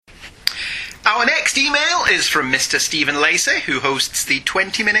Our next email is from Mr. Stephen Lacey, who hosts the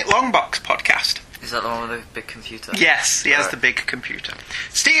 20-Minute Longbox podcast. Is that the one with the big computer? Yes, he has the big computer.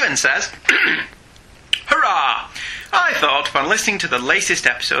 Stephen says, Hurrah! I thought, upon listening to the latest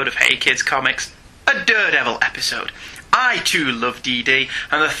episode of Hey Kids Comics, a Daredevil episode, I too love DD,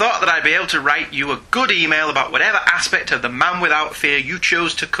 and the thought that I'd be able to write you a good email about whatever aspect of the Man Without Fear you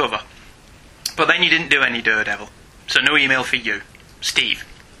chose to cover. But then you didn't do any Daredevil, so no email for you. Steve.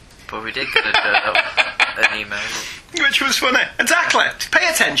 But we did get an email. Which was funny. Exactly. Pay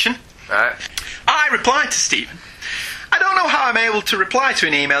attention. Right. I replied to Stephen. I don't know how I'm able to reply to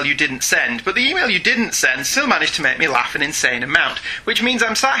an email you didn't send, but the email you didn't send still managed to make me laugh an insane amount, which means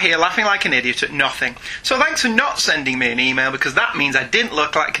I'm sat here laughing like an idiot at nothing. So thanks for not sending me an email, because that means I didn't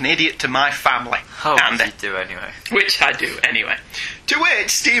look like an idiot to my family. Oh, Andy. You do anyway. Which I do anyway. To which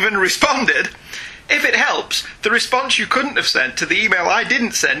Stephen responded, if it helps, the response you couldn't have sent to the email I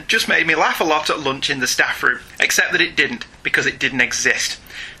didn't send just made me laugh a lot at lunch in the staff room, except that it didn't, because it didn't exist.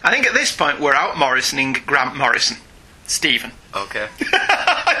 I think at this point we're out Morrisoning Grant Morrison. Stephen. Okay.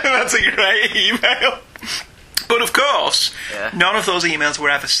 That's a great email. But of course, none of those emails were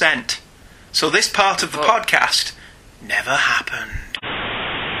ever sent. So this part of the podcast never happened.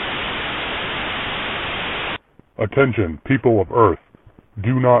 Attention, people of Earth.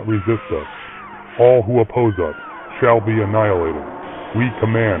 Do not resist us. All who oppose us shall be annihilated. We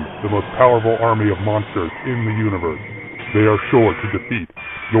command the most powerful army of monsters in the universe. They are sure to defeat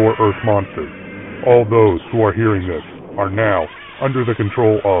your Earth monsters. All those who are hearing this are now under the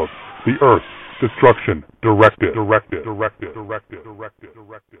control of the Earth Destruction Directive.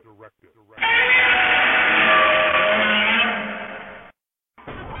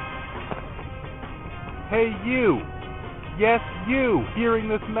 Hey you! Yes, you, hearing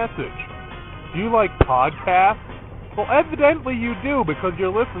this message. Do you like podcasts? Well, evidently you do, because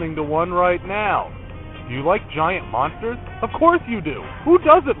you're listening to one right now. Do you like giant monsters? Of course you do. Who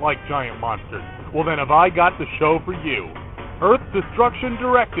doesn't like giant monsters? Well, then have I got the show for you. Earth Destruction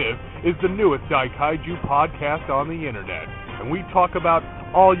Directive is the newest Daikaiju podcast on the internet, and we talk about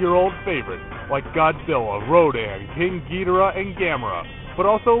all your old favorites, like Godzilla, Rodan, King Ghidorah, and Gamera, but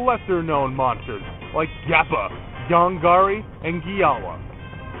also lesser-known monsters, like Yappa, Yongari, and Gyawa.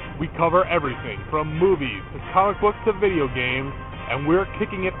 We cover everything from movies to comic books to video games, and we're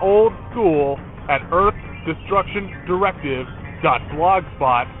kicking it old school at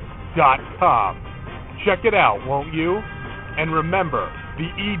earthdestructiondirective.blogspot.com. Check it out, won't you? And remember, the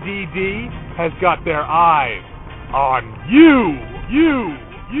EDD has got their eyes on you.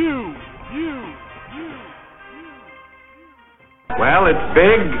 Well, it's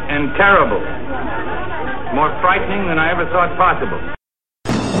big and terrible. More frightening than I ever thought possible.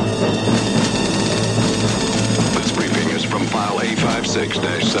 This briefing is from file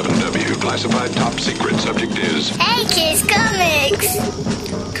A56-7W. Classified top secret. Subject is... Hey Kids Comics!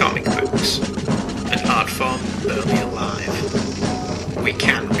 Comic books. In hard form, barely alive. We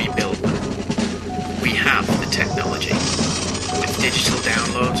can rebuild them. We have the technology. With digital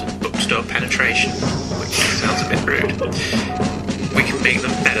downloads and bookstore penetration, which sounds a bit rude, we can make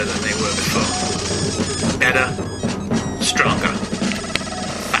them better than they were before. Better, stronger,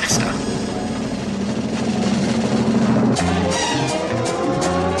 faster.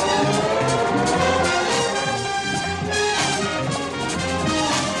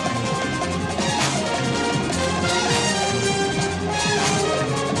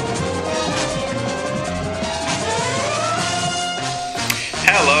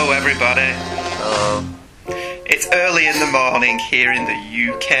 Hello, everybody. Hello. It's early in the morning here in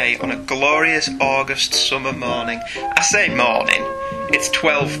the UK on a glorious August summer morning. I say morning, it's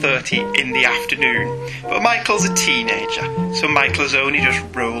 12:30 in the afternoon, but Michael's a teenager, so Michael has only just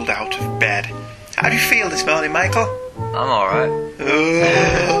rolled out of bed. How do you feel this morning, Michael? I'm alright.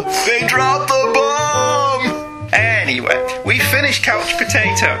 Oh, they dropped the bomb! Anyway, we finished Couch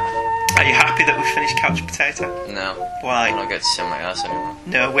Potato. Are you happy that we finished Couch Potato? No. Why? I don't get to sit on my ass anymore.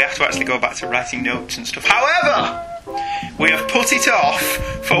 No, we have to actually go back to writing notes and stuff. However, we have put it off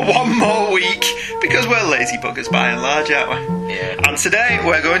for one more week because we're lazy buggers by and large, aren't we? Yeah. And today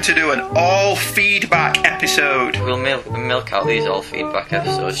we're going to do an all feedback episode. We'll milk out these all feedback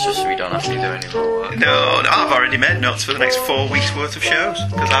episodes just so we don't have to do any more work. No, I've already made notes for the next 4 weeks worth of shows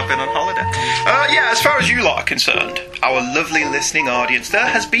because I've been on holiday. Yeah, as far as you lot are concerned, our lovely listening audience, there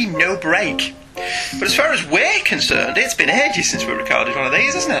has been no break. But as far as we're concerned, it's been ages since we recorded one of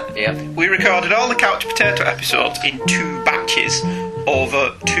these, isn't it? Yeah. We recorded all the Couch Potato episodes in 2 batches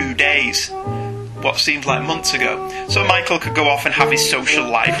over 2 days. what seemed like months ago. So Michael could go off and have his social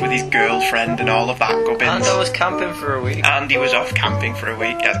life with his girlfriend and all of that gubbins. And I was camping for a week. And he was off camping for a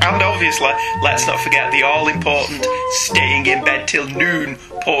week, yes. And obviously, let's not forget the all-important staying in bed till noon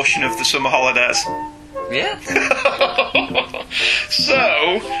portion of the summer holidays. Yeah.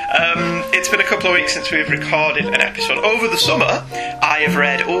 So, it's been a couple of weeks since we've recorded an episode. Over the summer, I have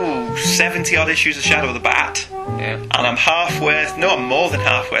read, 70-odd issues of Shadow of the Bat. Yeah. And I'm I'm more than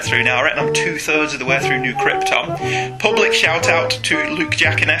halfway through now. I reckon I'm 2/3 of the way through New Krypton. Public shout out to Luke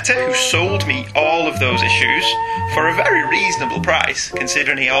Giaconetti, who sold me all of those issues for a very reasonable price,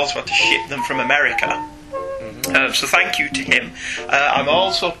 considering he also had to ship them from America. So thank you to him. I'm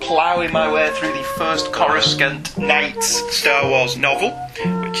also ploughing my way through the first Coruscant Knights Star Wars novel,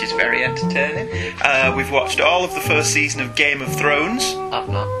 which is very entertaining. We've watched all of the first season of Game of Thrones. I've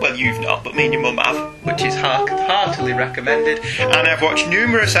not. Well, you've not, but me and your mum have, which is heartily recommended. And I've watched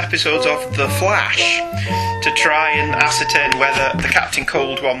numerous episodes of The Flash to try and ascertain whether the Captain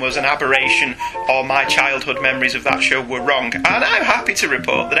Cold one was an aberration or my childhood memories of that show were wrong. And I'm happy to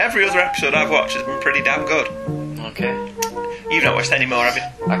report that every other episode I've watched has been pretty damn good. Okay. You've not watched any more, have you?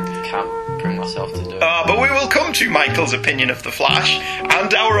 I can't bring myself to do it. But we will come to Michael's opinion of The Flash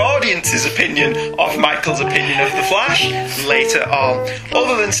and our audience's opinion of Michael's opinion of The Flash later on.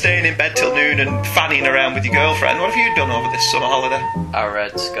 Other than staying in bed till noon and fanning around with your girlfriend, what have you done over this summer holiday? I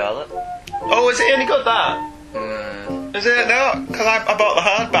read Scarlet. Oh, is it any good, that? Is it? No, because I bought the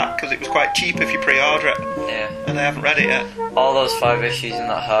hardback because it was quite cheap if you pre-order it. Yeah. And I haven't read it yet. All those 5 issues in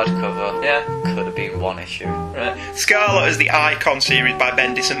that hardcover, yeah, could have been 1 issue. Right. Scarlet is the Icon series by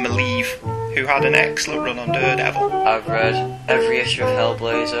Bendis and Malieve, who had an excellent run on Daredevil. I've read every issue of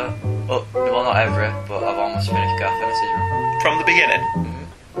Hellblazer. Oh, well, not every, but I've almost finished Garth Ennis's run. From the beginning?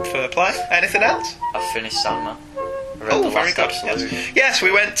 Fair play. Anything else? I've finished Sandman. Oh, very good. Yes, we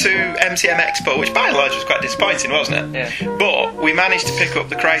went to MCM Expo, which by and large was quite disappointing, wasn't it? Yeah. But we managed to pick up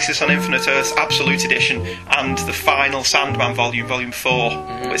the Crisis on Infinite Earths Absolute Edition and the final Sandman volume 4.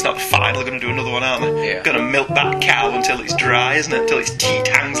 But it's not the final, they're going to do another one, aren't they? Yeah. Going to milk that cow until it's dry, isn't it? Until its teat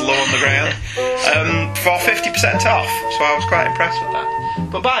hangs low on the ground. For 50% off, so I was quite impressed with that.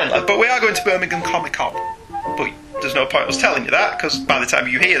 But we are going to Birmingham Comic Con. But there's no point us telling you that, because by the time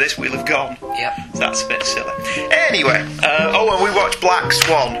you hear this, we'll have gone. Yep. So that's a bit silly. Anyway, and we watched Black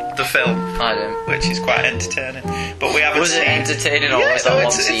Swan, the film. I didn't. Which is quite entertaining. But we haven't Was it entertaining, or was that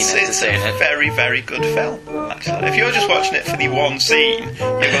one scene entertaining? It's a very, very good film, actually. If you're just watching it for the one scene,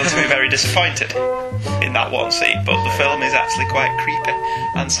 you're going to be very disappointed in that one scene. But the film is actually quite creepy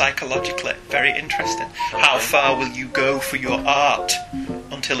and psychologically very interesting. Okay. How far will you go for your art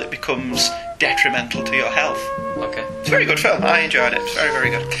until it becomes detrimental to your health? Okay. It's a very good film. I enjoyed it. It's very, very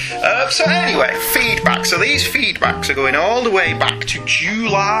good. So anyway, feedback. So these feedbacks are going all the way back to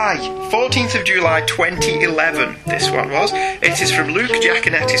July. 14th of July 2011, this one was. It is from Luke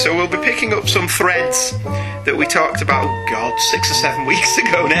Giaconetti. So we'll be picking up some threads that we talked about, 6 or 7 weeks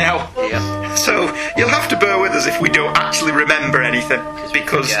ago now. Yeah. So you'll have to bear with us if we don't actually remember anything,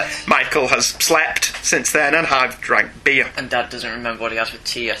 because Michael has slept since then and I've drank beer. And Dad doesn't remember what he had for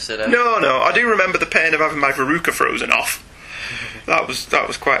tea yesterday. No, I do remember the pain of having my Veruca frozen off. That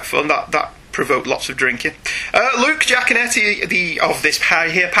was quite fun. That provoked lots of drinking. Luke Giaconetti, of this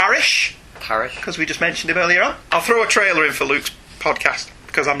here parish, because we just mentioned him earlier on. I'll throw a trailer in for Luke's podcast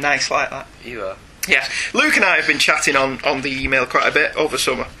because I'm nice like that. You are. Yes, Luke and I have been chatting on the email quite a bit over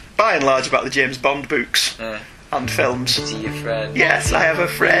summer, by and large about the James Bond books and films. Is he your friend? Yes, I have a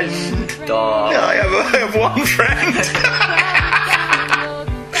friend. Dog. No, I have one friend.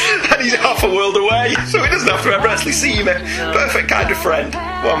 And he's half a world away, so he doesn't have to ever actually see me. Perfect kind of friend,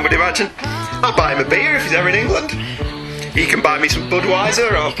 one would imagine. I'll buy him a beer if he's ever in England. He can buy me some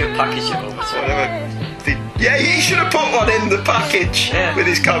Budweiser or... You can package it over to whatever. Yeah, he should have put one in the package with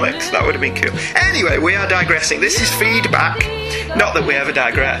his comics. That would have been cool. Anyway, we are digressing. This is feedback. Not that we ever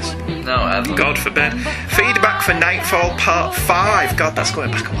digress. No, ever. God forbid. Feedback for Nightfall Part 5. God, that's going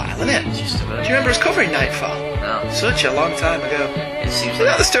back a while, isn't it? Just a bit. Do you remember us covering Nightfall? No. Such a long time ago. It seems Isn't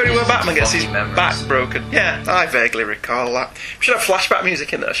that the story where Batman gets his memories. back broken? Yeah, I vaguely recall that. We should have flashback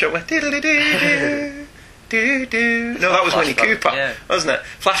music in there, shouldn't we? Diddly-dee-doo. No, that was Winnie Cooper, wasn't it?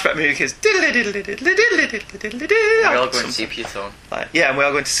 Flashback music is. We're all going sepia tone. Yeah, and we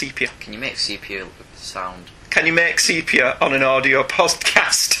are going to sepia. Can you make sepia sound? Can you make sepia on an audio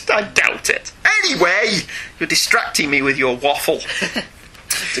podcast? I doubt it. Anyway, you're distracting me with your waffle.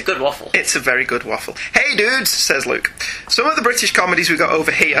 It's a good waffle. It's a very good waffle. Hey dudes, says Luke. Some of the British comedies we got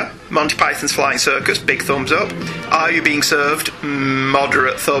over here, Monty Python's Flying Circus, big thumbs up. Are You Being Served?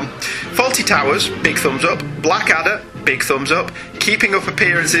 Moderate thumb. Fawlty Towers, big thumbs up. Blackadder, big thumbs up. Keeping up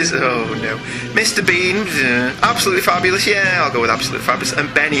appearances, oh no. Mr. Bean, absolutely fabulous, yeah, I'll go with absolutely fabulous.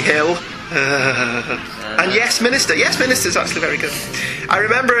 And Benny Hill, and Yes Minister. Yes Minister's actually very good. I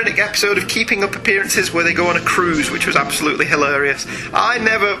remember an episode of Keeping Up Appearances where they go on a cruise, which was absolutely hilarious. I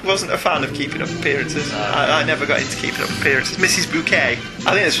never wasn't a fan of Keeping Up Appearances. I never got into Keeping Up Appearances. Mrs. Bouquet,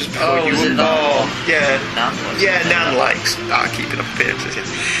 I think this was before you were born. Nan likes Keeping Up Appearances, yes.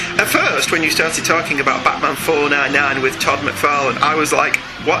 At first, when you started talking about Batman 499 with Todd McFarlane, I was like,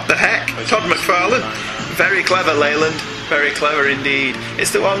 what the heck? Todd McFarlane? Very clever, Leyland. Very clever indeed.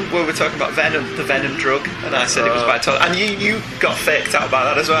 It's the one where we're talking about Venom, the Venom drug, and I said it was by Todd. And you got faked out by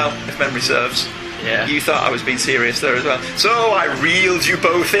that as well, if memory serves. Yeah. You thought I was being serious there as well. So I reeled you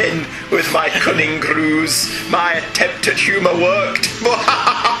both in with my cunning ruse. My attempt at humour worked.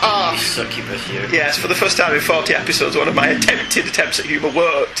 You succubus, you. Yes, for the first time in 40 episodes, one of my attempted attempts at humour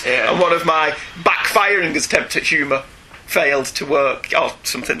worked. Yeah. And one of my backfiring attempts at humour failed to work, or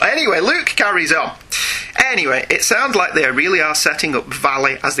something. Anyway, Luke carries on. Anyway, it sounds like they really are setting up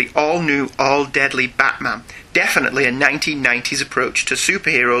Valley as the all-new, all-deadly Batman. Definitely a 1990s approach to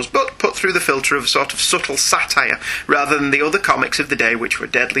superheroes, but put through the filter of a sort of subtle satire, rather than the other comics of the day, which were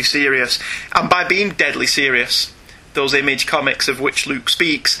deadly serious. And by being deadly serious, those Image comics of which Luke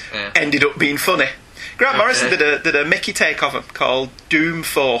speaks ended up being funny. Grant Morrison did a Mickey take of him called Doom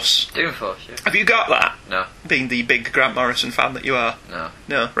Force. Doom Force, yeah. Have you got that? No. Being the big Grant Morrison fan that you are? No.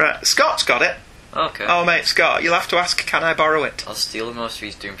 No, right. Scott's got it. Okay. Oh, mate, Scott, you'll have to ask, can I borrow it? I'll steal most of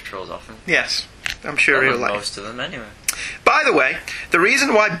these Doom Patrols off him. Yes, I'm sure he'll like most of them anyway. By the way, the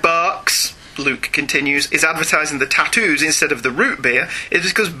reason why Barks, Luke continues, is advertising the tattoos instead of the root beer is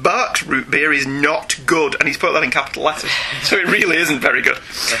because Barks root beer is not good, and he's put that in capital letters, so it really isn't very good.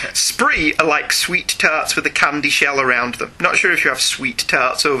 Spree are like sweet tarts with a candy shell around them. Not sure if you have sweet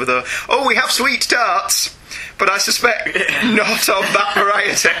tarts over there. Oh, we have sweet tarts, but I suspect not of that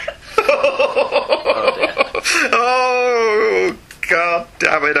variety. Oh, God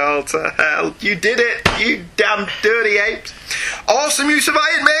damn it all to hell. You did it, you damn dirty apes. Awesome use of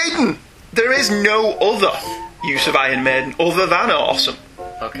Iron Maiden. There is no other use of Iron Maiden other than awesome.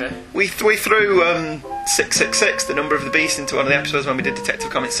 Okay. We threw 666, the number of the beast, into one of the episodes when we did Detective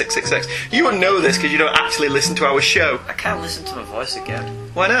Comics 666. You wouldn't know this because you don't actually listen to our show. I can't listen to my voice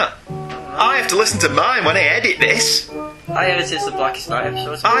again. Why not? I have to listen to mine when I edit this. I edited the Blackest Night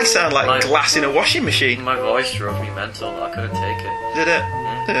episodes. I sound like glass in a washing machine. My voice drove me mental. I couldn't take it. Did it?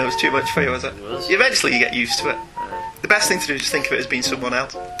 Yeah. It was too much for you, was it? It was. Eventually you get used to it. The best thing to do is just think of it as being someone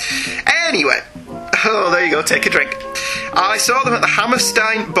else. Anyway, oh, there you go, take a drink. I saw them at the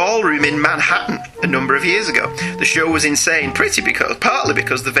Hammerstein Ballroom in Manhattan a number of years ago. The show was insane, partly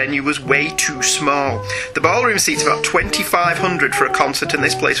because the venue was way too small. The ballroom seats about 2,500 for a concert, and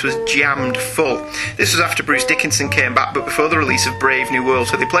this place was jammed full. This was after Bruce Dickinson came back, but before the release of Brave New World,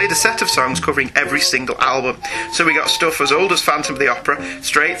 so they played a set of songs covering every single album. So we got stuff as old as Phantom of the Opera,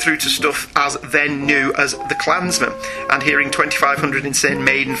 straight through to stuff as then new as The Klansman, and hearing 2,500 insane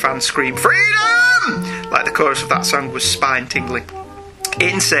Maiden fans scream, "Freedom!" like the chorus of that song was spine-tingling.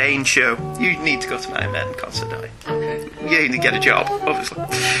 Insane show. You need to go to my Iron Maiden concert, don't you? Okay. You need to get a job, obviously.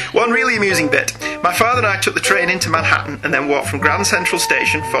 One really amusing bit. My father and I took the train into Manhattan and then walked from Grand Central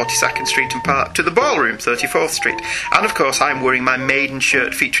Station, 42nd Street and Park, to the Ballroom, 34th Street. And of course I'm wearing my Maiden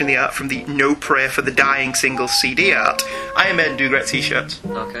shirt featuring the art from the No Prayer for the Dying single CD art. Iron Maiden do great t-shirts.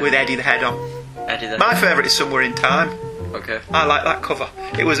 Okay. With Eddie the Head on. Eddie the My favourite is Somewhere in Time. Okay. I like that cover.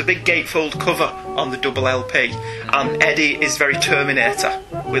 It was a big gatefold cover on the double LP, and Eddie is very Terminator,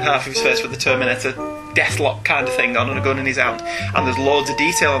 with half of his face with the Terminator deathlock kind of thing on and a gun in his hand. And there's loads of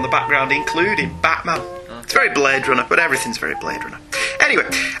detail on the background, including Batman. It's very Blade Runner, but everything's very Blade Runner. Anyway,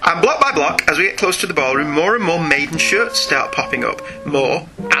 and block by block, as we get close to the ballroom, more and more Maiden shirts start popping up. More,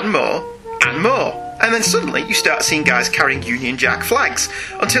 and more, and more. And then suddenly you start seeing guys carrying Union Jack flags,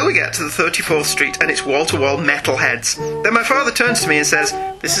 until we get to the 34th Street and it's wall-to-wall metalheads. Then my father turns to me and says,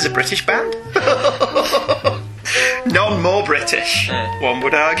 "This is a British band?" None more British, one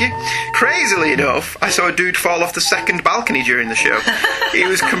would argue. Crazily enough, I saw a dude fall off the second balcony during the show. He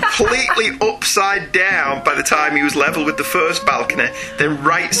was completely upside down by the time he was level with the first balcony, then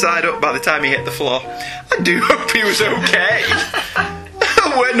right side up by the time he hit the floor. I do hope he was okay.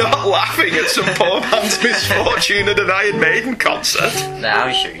 We're not laughing at some poor man's misfortune at an Iron Maiden concert. Nah,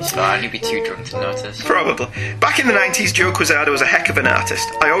 I'm sure he's fine. He'd be too drunk to notice. Probably. Back in the 90s, Joe Quesada was a heck of an artist.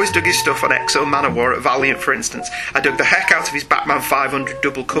 I always dug his stuff on Exo Manowar at Valiant, for instance. I dug the heck out of his Batman 500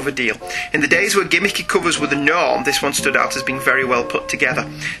 double cover deal. In the days where gimmicky covers were the norm, this one stood out as being very well put together.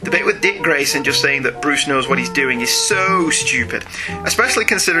 The bit with Dick Grayson just saying that Bruce knows what he's doing is so stupid, especially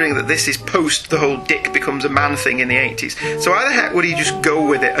considering that this is post the whole Dick becomes a man thing in the 80s. So why the heck would he just go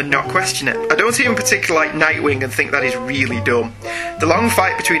with it and not question it? I don't even particularly like Nightwing and think that is really dumb. The long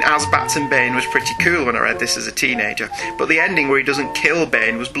fight between Asbats and Bane was pretty cool when I read this as a teenager, but the ending where he doesn't kill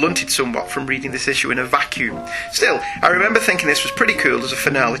Bane was blunted somewhat from reading this issue in a vacuum. Still, I remember thinking this was pretty cool as a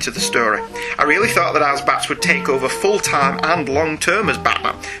finale to the story. I really thought that Asbats would take over full-time and long-term as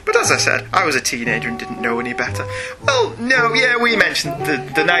Batman, but as I said, I was a teenager and didn't know any better. Well, no, yeah, we mentioned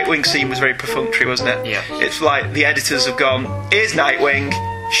the Nightwing scene was very perfunctory, wasn't it? Yeah. It's like the editors have gone, here's Nightwing,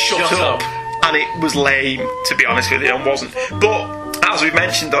 shut up. And it was lame, to be honest with you, and wasn't. But, as we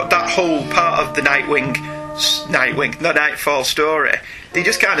mentioned, that whole part of the the Nightfall story, they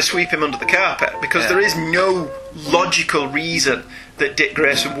just kind of sweep him under the carpet, because there is no logical reason that Dick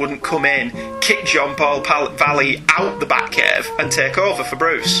Grayson wouldn't come in, kick John Paul Valley out the Batcave, and take over for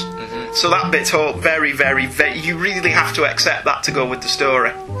Bruce. Mm-hmm. So that bit's all very, very, you really have to accept that to go with the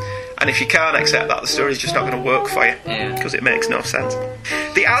story. And if you can't accept that, the story's just not going to work for you, because it makes no sense.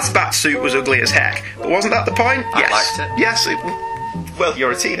 The Asbat suit was ugly as heck, but wasn't that the point? I liked it. Yes, well, you're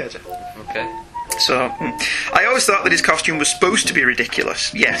a teenager. Okay. So, I always thought that his costume was supposed to be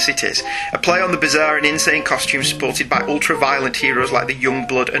ridiculous. Yes, it is. A play on the bizarre and insane costumes sported by ultra-violent heroes like the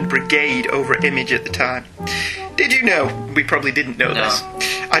Youngblood and Brigade over at Image at the time. Did you know? We probably didn't know this.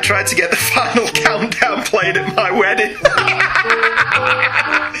 I tried to get the final countdown played at my wedding.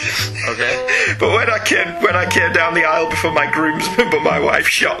 Okay. But when I came down the aisle before my groomsmen, but my wife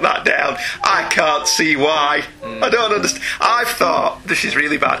shot that down. I can't see why. I don't understand. I've thought, this is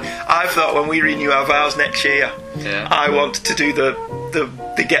really bad, I've thought when we renew our vows next year, I want to do the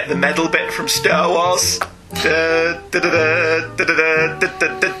get the medal bit from Star Wars.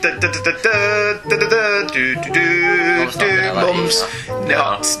 Mum's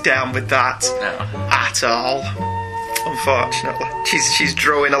not down with that at all. Unfortunately, she's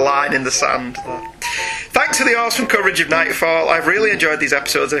drawing a line in the sand there. Thanks for the awesome coverage of Nightfall. I've really enjoyed these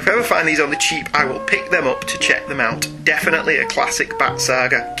episodes, and if I ever find these on the cheap, I will pick them up to check them out. Definitely a classic Bat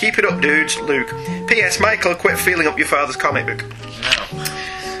saga. Keep it up, dudes. Luke. P.S. Michael, quit feeling up your father's comic book. No.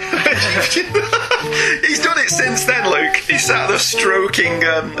 He's done it since then, Luke. He sat there stroking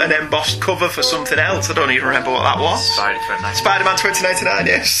an embossed cover for something else. I don't even remember what that was. Spider-Man 2099,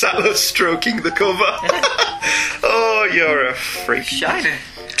 yes. Sat there stroking the cover. Oh, you're a freak. Shiny.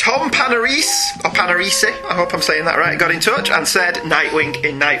 Tom Panarese, or Panarese, I hope I'm saying that right, got in touch and said Nightwing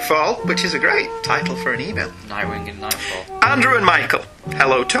in Nightfall, which is a great title for an email. Nightwing in Nightfall. Andrew and Michael.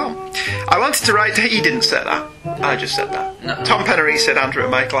 Hello, Tom. I wanted to write... He didn't say that. I just said that. No. Tom Panarese said Andrew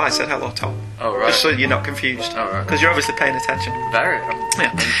and Michael. I said hello, Tom. Oh, right. Just so you're not confused. Oh, right. Because you're obviously paying attention. Very. I'm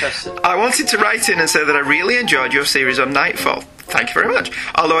interested. I wanted to write in and say that I really enjoyed your series on Nightfall. Thank you very much.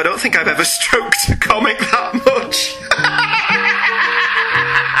 Although I don't think I've ever stroked a comic that much.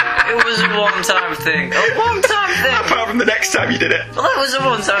 It was a one-time thing. A one-time thing. Apart from the next time you did it. Well, that was a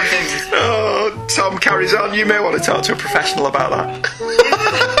one-time thing. Oh, Tom carries on. You may want to talk to a professional about that.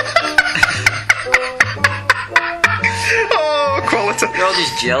 Oh, quality. You're all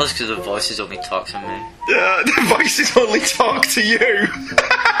just jealous because the voices only talk to me. The voices only talk to you.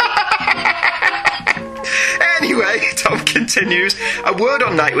 Anyway, Tom continues, a word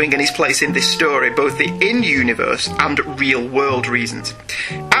on Nightwing and his place in this story, both the in-universe and real-world reasons.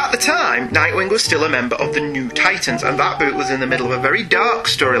 At the time, Nightwing was still a member of the New Titans, and that boot was in the middle of a very dark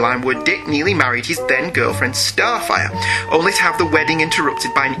storyline where Dick nearly married his then-girlfriend Starfire, only to have the wedding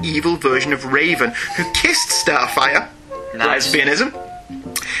interrupted by an evil version of Raven, who kissed Starfire, lesbianism,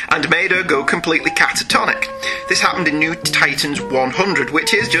 and made her go completely catatonic. This happened in New Titans 100,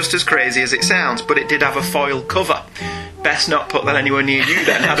 which is just as crazy as it sounds, but it did have a foil cover. Best not put that anywhere near you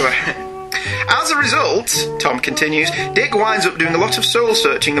then, how do I... As a result, Tom continues, Dick winds up doing a lot of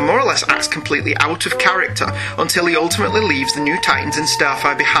soul-searching and more or less acts completely out of character until he ultimately leaves the New Titans and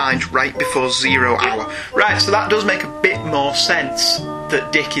Starfire behind right before 0 hour. Right, so that does make a bit more sense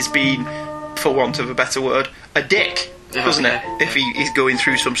that Dick is being, for want of a better word, a dick. doesn't it? If he's going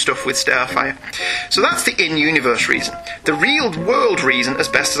through some stuff with Starfire. So that's the in-universe reason. The real-world reason, as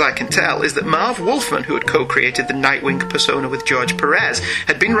best as I can tell, is that Marv Wolfman, who had co-created the Nightwing persona with George Perez,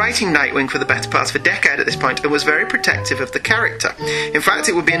 had been writing Nightwing for the better part of a decade at this point and was very protective of the character. In fact,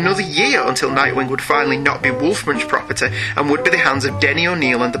 it would be another year until Nightwing would finally not be Wolfman's property and would be the hands of Denny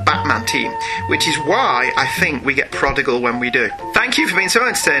O'Neil and the Batman team, which is why I think we get prodigal when we do. Thank you for being so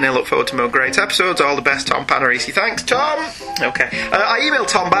entertaining. I look forward to more great episodes. All the best, Tom Panarisi. Thanks, Tom. Okay. I emailed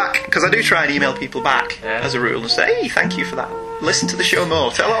Tom back, because I do try and email people back, as a rule, and say, hey, thank you for that. Listen to the show more.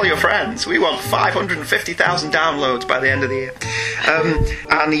 Tell all your friends. We want 550,000 downloads by the end of the year.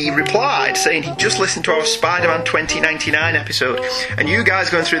 And he replied saying he'd just listened to our Spider-Man 2099 episode, and you guys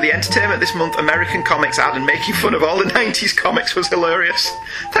going through the Entertainment This Month American Comics ad and making fun of all the 90s comics was hilarious.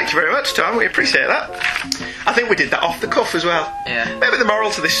 Thank you very much, Tom. We appreciate that. I think we did that off the cuff as well. Yeah. Maybe the moral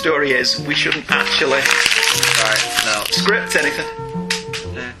to this story is we shouldn't actually script anything.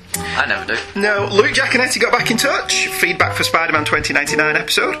 I never do. No, Luke Giaconetti got back in touch. Feedback for Spider-Man 2099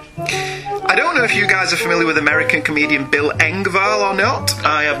 episode. I don't know if you guys are familiar with American comedian Bill Engvall or not.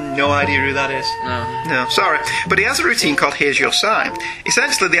 I have no idea who that is. No, sorry. But he has a routine called Here's Your Sign.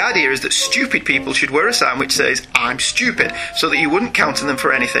 Essentially, the idea is that stupid people should wear a sign which says, I'm stupid, so that you wouldn't count on them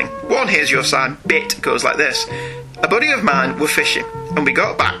for anything. One Here's Your Sign bit goes like this. A buddy of mine were fishing, and we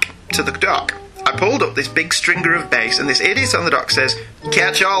got back to the dock. I pulled up this big stringer of bass, and this idiot on the dock says,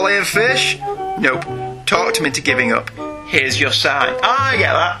 catch all them fish? Nope. Talked him into giving up. Here's your sign. I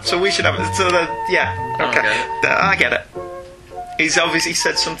get that. So we should have it. So okay. I get it. He's obviously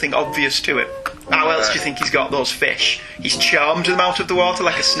said something obvious to it. How else do you think he's got those fish? He's charmed them out of the water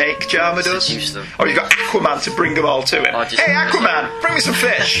like a snake charmer does? Them. Or he's got Aquaman to bring them all to him. Hey, Aquaman, bring me some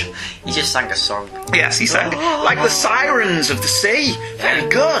fish. He just sang a song. Yes, he sang like the sirens of the sea. Very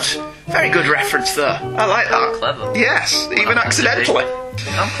good. Very good reference there. I like that. Clever. Yes, even accidentally.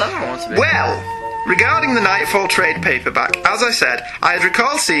 I'm clever, I want to be. Well, regarding the Nightfall trade paperback, as I said, I had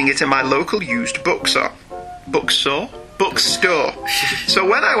recalled seeing it in my local used bookstore. Bookstore. So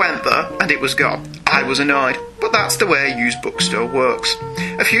when I went there, and it was gone, I was annoyed. But that's the way a used bookstore works.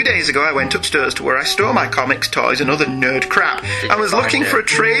 A few days ago I went upstairs to where I store my comics, toys and other nerd crap. I was looking for a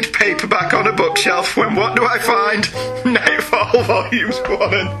trade paperback on a bookshelf when what do I find? Nightfall Volumes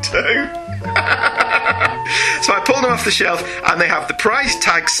 1 and 2. So I pulled them off the shelf and they have the price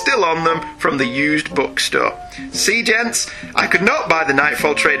tag still on them from the used bookstore. See, gents, I could not buy the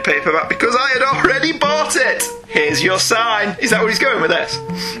Nightfall trade paperback because I had already bought it. Here's your sign. Is that where he's going with this?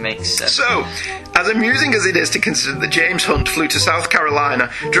 Makes sense. So, as amusing as it is to consider that James Hunt flew to South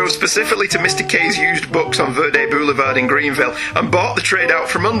Carolina, drove specifically to Mr. K's used books on Verde Boulevard in Greenville, and bought the trade out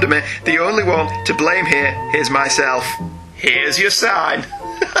from under me, the only one to blame here is myself. Here's your sign.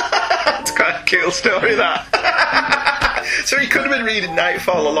 It's quite a cool story, that. So he could have been reading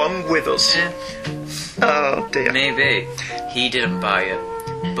Nightfall along with us. Yeah. Oh dear. Maybe he didn't buy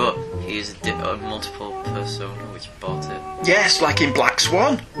it, but he's a multiple persona which bought it. Yes, like in Black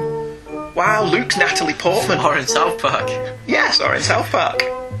Swan. Wow, Luke's Natalie Portman. Or in South Park. Yes, or in South Park.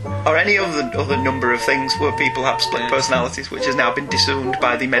 Or any other number of things where people have split personalities, which has now been disowned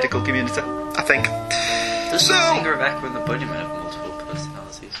by the medical community, I think. Does the singer of Echo and the Bunnymen have multiple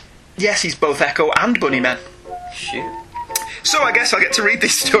personalities? Yes, he's both Echo and Bunnyman. Shoot. So I guess I'll get to read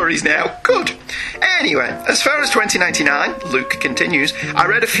these stories now. Good. Anyway, as far as 2099, Luke continues, I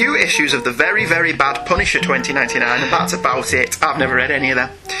read a few issues of the very, very bad Punisher 2099, and that's about it. I've never read any of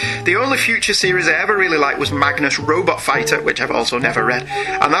them. The only Future series I ever really liked was Magnus Robot Fighter, which I've also never read,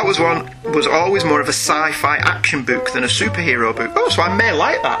 and that was always more of a sci-fi action book than a superhero book. Oh, so I may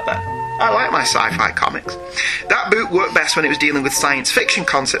like that then. I like my sci-fi comics. That book worked best when it was dealing with science fiction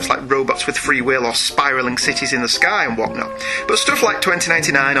concepts like robots with free will or spiralling cities in the sky and whatnot. But stuff like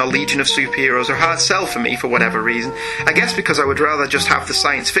 2099 or Legion of Superheroes are hard sell for me for whatever reason. I guess because I would rather just have the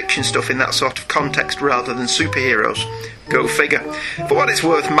science fiction stuff in that sort of context rather than superheroes. Go figure. For what it's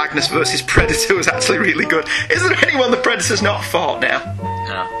worth, Magnus vs. Predator was actually really good. Is there anyone the Predator's not fought now?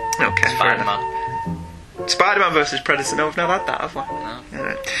 No. Okay, Spider-Man. Spider-Man vs. Predator, no, we've not had that, have we? No.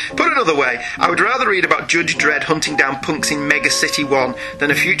 Right. Put another way, I would rather read about Judge Dredd hunting down punks in Mega City 1 than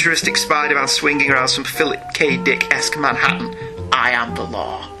a futuristic Spider-Man swinging around some Philip K. Dick-esque Manhattan. I am the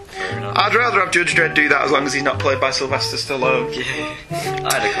law. I'd rather have Judge Dredd do that as long as he's not played by Sylvester Stallone. Yeah.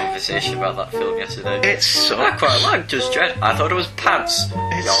 I had a conversation about that film yesterday. It's so... I quite like Judge Dredd. I thought it was Pants.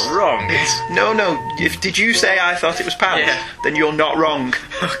 You're wrong. No. Did you say I thought it was Pants? Yeah. Then you're not wrong.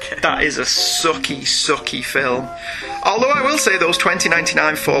 Okay. That is a sucky film. Although I will say those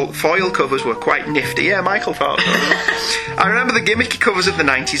 2099 foil covers were quite nifty. Yeah, Michael thought so. I remember the gimmicky covers of the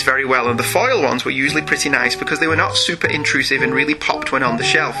 90s very well, and the foil ones were usually pretty nice because they were not super intrusive and really popped when on the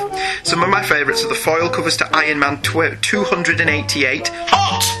shelf. Some of my favourites are the foil covers to Iron Man 288.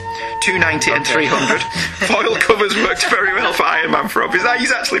 Hot! 290 and 300. Foil covers worked very well for Iron Man for obvious.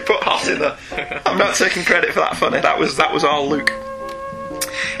 He's actually put hot in there. I'm not taking credit for that, funny. That was all Luke.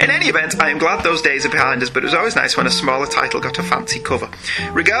 In any event, I am glad those days are behind us, but it was always nice when a smaller title got a fancy cover.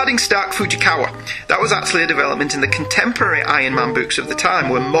 Regarding Stark Fujikawa, that was actually a development in the contemporary Iron Man books of the time,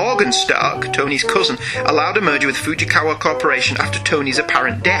 where Morgan Stark, Tony's cousin, allowed a merger with Fujikawa Corporation after Tony's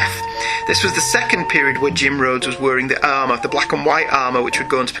apparent death. This was the second period where Jim Rhodes was wearing the armour, the black and white armour, which would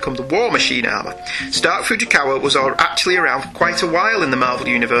go on to become the War Machine armour. Stark Fujikawa was actually around for quite a while in the Marvel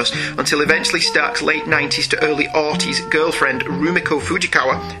Universe, until eventually Stark's late 90s to early 80s girlfriend, Rumiko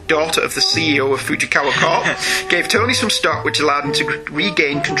Fujikawa, daughter of the CEO of Fujikawa Corp, gave Tony some stock which allowed him to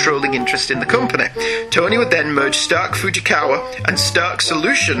regain controlling interest in the company. Tony would then merge Stark Fujikawa and Stark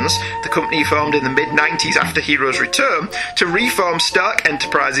Solutions, the company he formed in the mid-90s after Hero's Return, to reform Stark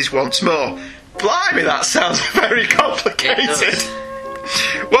Enterprises once more. Blimey, that sounds very complicated.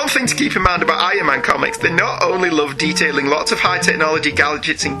 One thing to keep in mind about Iron Man comics, they not only love detailing lots of high technology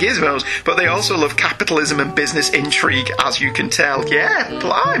gadgets and gizmos, but they also love capitalism and business intrigue, as you can tell. Yeah,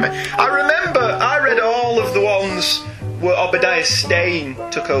 blimey. I remember I read all of the ones where Obadiah Stane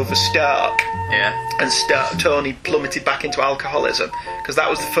took over Stark. Yeah. And Tony plummeted back into alcoholism, because that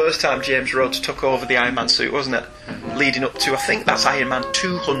was the first time James Rhodes took over the Iron Man suit, wasn't it? Leading up to, I think that's Iron Man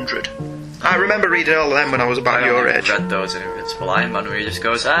 200. I remember reading all of them when I was about your age. I read those in Invincible Iron Man where he just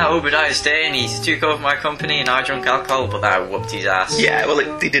goes, Obadiah Stane, he took over my company and I drank alcohol, but I whooped his ass. Yeah, well,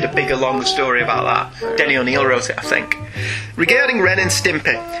 they did a bigger, longer story about that. Denny O'Neil wrote it, I think. Regarding Ren and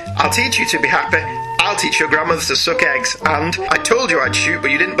Stimpy, I'll teach you to be happy, I'll teach your grandmother to suck eggs, and I told you I'd shoot, but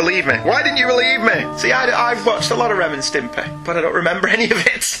you didn't believe me. Why didn't you believe me? See, I've watched a lot of Ren and Stimpy, but I don't remember any of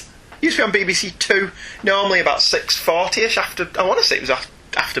it. Used to be on BBC 2, normally about 6:40ish after, I want to say it was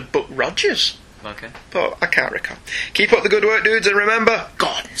after Buck Rogers. Okay. But I can't recall. Keep up the good work, dudes, and remember,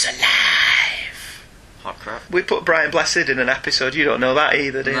 Gordon's alive. Hot crap. We put Brian Blessed in an episode. You don't know that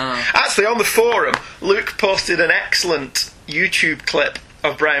either, do you? No. Actually, on the forum, Luke posted an excellent YouTube clip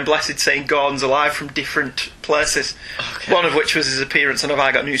of Brian Blessed saying Gordon's alive from different places. Okay. One of which was his appearance on Have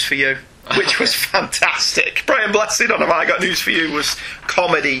I Got News For You, which was fantastic. Brian Blessed on Have I Got News For You was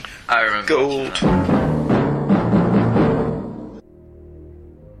comedy I remember gold.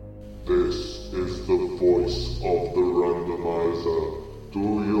 This is the voice of the randomizer. Do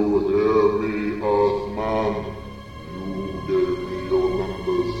you hear me, Earthman? You gave me your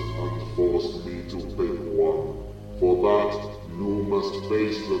numbers and forced me to pick one. For that, you must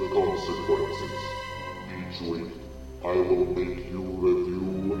face the consequences. Each week, I will make you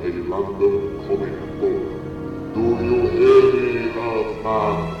review a random comic book. Do you hear me,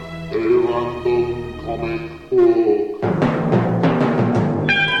 Earthman? A random comic book.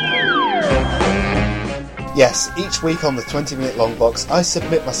 Yes, each week on the 20-minute long box, I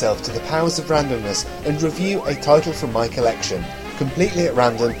submit myself to the powers of randomness and review a title from my collection, completely at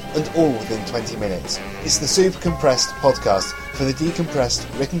random and all within 20 minutes. It's the super compressed podcast for the decompressed,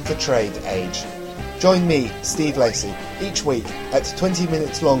 written for trade age. Join me, Steve Lacey, each week at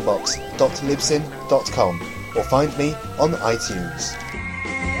 20minuteslongbox.libsyn.com or find me on iTunes.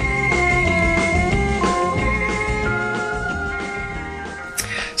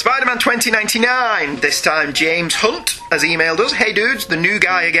 Spider-Man 2099. This time James Hunt has emailed us. Hey dudes, the new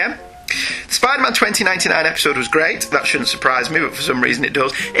guy again. The Spider-Man 2099 episode was great. That shouldn't surprise me, but for some reason it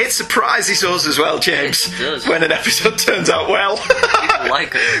does. It surprises us as well, James, it does. when an episode turns out well. People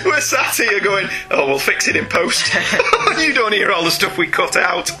like it. We're sat here going, oh, we'll fix it in post. You don't hear all the stuff we cut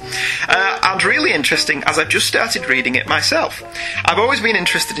out. And really interesting, as I've just started reading it myself. I've always been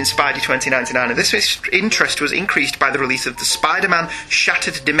interested in Spidey 2099, and this interest was increased by the release of the Spider-Man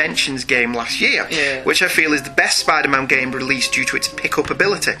Shattered Dimensions game last year, which I feel is the best Spider-Man game released due to its pick-up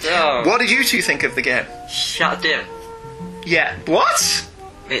ability. Oh. What did you two think of the game? Shut him. Yeah. What?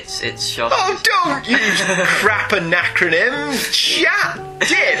 It's shot. Oh, don't use crap acronym. Chat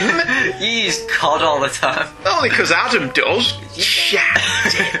dim. You use COD all the time. Only because Adam does. Chat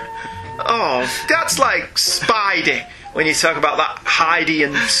dim. Oh, that's like Spidey when you talk about that Heidi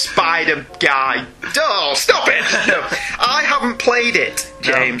and Spider guy. Oh, stop it. No, I haven't played it,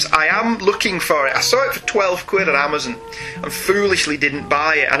 James. No. I am looking for it. I saw it for £12 on Amazon and foolishly didn't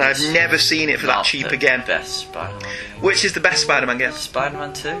buy it, and I've never seen it for that cheap again. Best Spider-Man game. Which is the best Spider-Man game?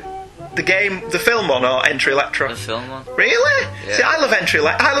 Spider-Man 2. The game, the film one, or Entry Electro? The film one. Really? Yeah. See, I love Entry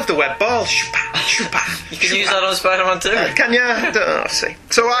Electro. I love the web ball. You can use that on Spider-Man too. Can you? I don't know. See.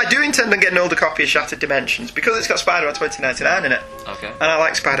 So I do intend on getting an older copy of Shattered Dimensions because it's got Spider-Man 2099 in it. Okay. And I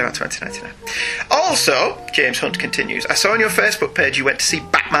like Spider-Man 2099. Also, James Hunt continues, I saw on your Facebook page you went to see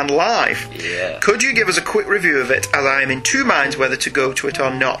Batman Live. Yeah. Could you give us a quick review of it, as I am in two minds whether to go to it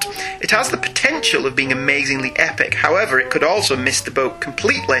or not? It has the potential of being amazingly epic. However, it could also miss the boat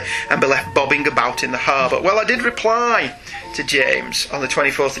completely and be left bobbing about in the harbour. Well, I did reply to James on the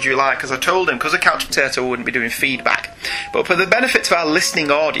 24th of July because I told him, because a Couch Potato wouldn't be doing feedback. But for the benefit of our listening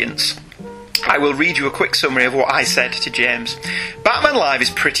audience, I will read you a quick summary of what I said to James. Batman Live is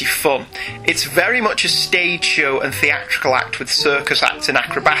pretty fun. It's very much a stage show and theatrical act with circus acts and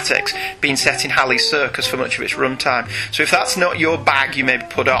acrobatics, being set in Halley's Circus for much of its runtime. So if that's not your bag, you may be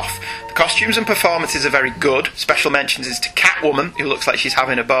put off. The costumes and performances are very good. Special mentions is to Catwoman, who looks like she's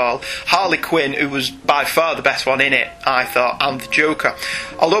having a ball, Harley Quinn, who was by far the best one in it, I thought, and the Joker.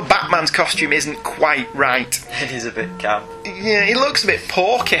 Although Batman's costume isn't quite right. It is a bit camp. Yeah, he looks a bit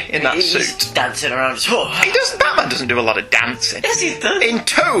porky in that He's suit. dancing around. Batman doesn't do a lot of dancing. Yes, he does. In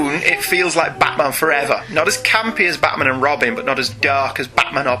tone, it feels like Batman Forever. Not as campy as Batman and Robin, but not as dark as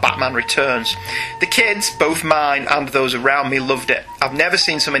Batman or Batman Returns. The kids, both mine and those around me, loved it. I've never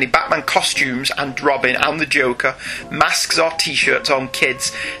seen so many Batman costumes and Robin and the Joker, masks or t-shirts on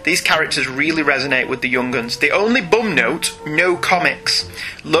kids. These characters really resonate with the young uns. The only bum note, no comics.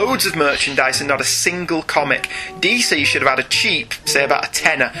 Loads of merchandise and not a single comic. DC should have had a cheap, say about a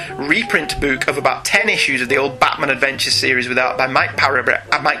tenner, reprint book of about 10 issues of the old Batman Adventures series by Mike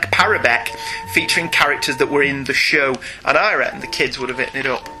Parabeck, featuring characters that were in the show, and I reckon the kids would have eaten it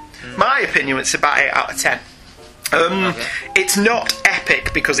up. My opinion, it's about 8 out of 10. It's not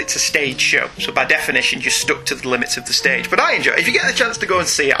epic because it's a stage show, so by definition you're stuck to the limits of the stage, but I enjoy it. If you get the chance to go and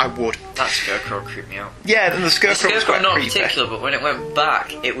see it, I would. That Scarecrow creeped me out. Yeah, then the Scarecrow was quite not creepy. particular, but when it went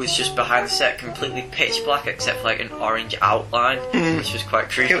back, it was just behind the set, completely pitch black except for like an orange outline, which was quite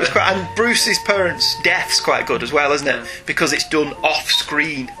creepy. It was quite, and Bruce's parents' death's quite good as well, isn't it? Because it's done off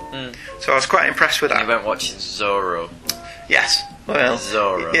screen. So I was quite impressed with that. I went watching Zorro. Yes. Well,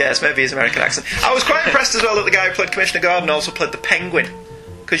 Zorro. Yes, maybe his American accent. I was quite impressed as well that the guy who played Commissioner Gordon also played the Penguin,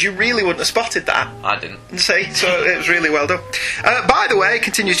 because you really wouldn't have spotted that. I didn't. See, so it was really well done. By the way,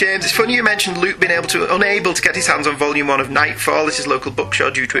 continues James, it's funny you mentioned Luke being unable to get his hands on Volume 1 of Nightfall at his local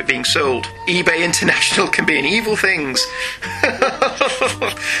bookshop due to it being sold. eBay International can be an evil things.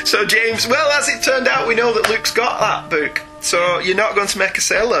 So James, well, as it turned out, we know that Luke's got that book. So you're not going to make a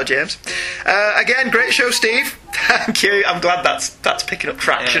sale though, James. Again, great show, Steve. Thank you. I'm glad that's picking up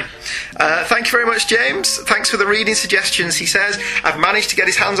traction. Thank you very much, James. Thanks for the reading suggestions. He says, I've managed to get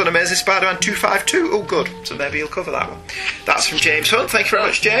his hands on Amazing Spider-Man 252. Oh, good. So maybe he'll cover that one. That's from James Hunt. Thank you very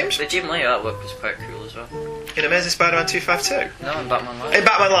much, James. The Jim Lee artwork was quite cool as well. In Amazing Spider-Man 252? No, in Batman Live. In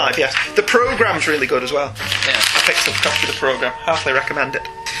Batman Live, yes. The programme's really good as well. Yeah. I picked up a copy of the programme. Heartily recommend it.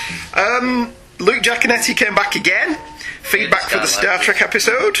 Luke Giaconetti came back again. Feedback for the Star Trek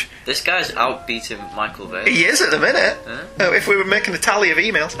episode. This guy's outbeating Michael Bay. He is at the minute. If we were making a tally of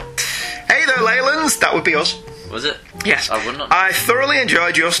emails. Hey there, Leylands. That would be us. Was it? Yes. I would not. I thoroughly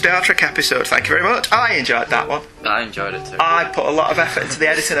enjoyed your Star Trek episode. Thank you very much. I enjoyed that one. I enjoyed it too. I put a lot of effort into the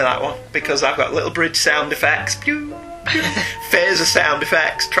editing of that one because I've got little bridge sound effects. Pew. Phaser sound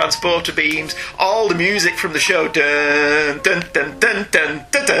effects, transporter beams, all the music from the show. Dun, dun, dun, dun, dun,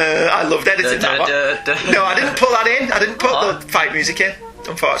 dun, dun. I loved editing that one. No, I didn't put that in. I didn't put the fight music in.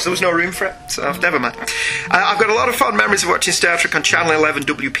 Unfortunately, there was no room for it, so never mind. I've got a lot of fond memories of watching Star Trek on Channel 11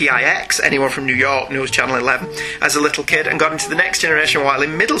 WPIX. Anyone from New York knows Channel 11 as a little kid, and got into the Next Generation while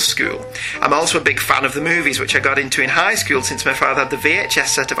in middle school. I'm also a big fan of the movies, which I got into in high school since my father had the VHS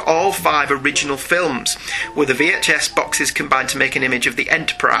set of all 5 original films, with the VHS boxes combined to make an image of the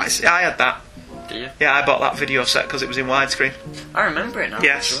Enterprise. I had that. Yeah, I bought that video set because it was in widescreen. I remember it now.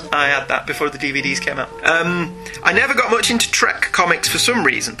 Yes, actually. I had that before the DVDs came out. I never got much into Trek comics for some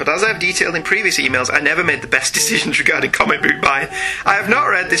reason, but as I've detailed in previous emails, I never made the best decisions regarding comic book buying. I have not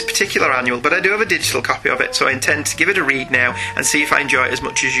read this particular annual, but I do have a digital copy of it, so I intend to give it a read now and see if I enjoy it as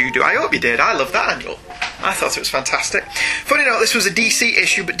much as you do. I hope you did. I love that annual. I thought it was fantastic. Funny note, this was a DC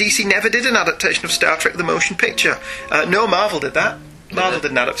issue, but DC never did an adaptation of Star Trek the Motion Picture. No, Marvel did that. Marvel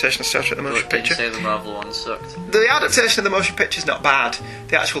did an adaptation of Star Trek the Motion Picture. Didn't say the Marvel one sucked. The adaptation of the motion picture is not bad.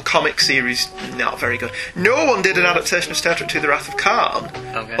 The actual comic series, not very good. No one did an adaptation of Star Trek 2 The Wrath of Khan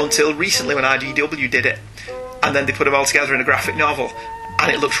until recently when IDW did it. And then they put them all together in a graphic novel. And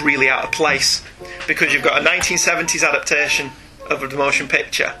it looks really out of place. Because you've got a 1970s adaptation of the motion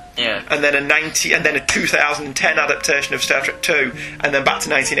picture. Yeah. And then a 2010 adaptation of Star Trek 2, and then back to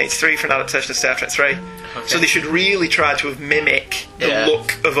 1983 for an adaptation of Star Trek 3. Okay. So they should really try to mimic the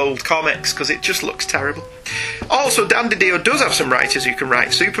look of old comics, because it just looks terrible. Also, Dan DiDio does have some writers who can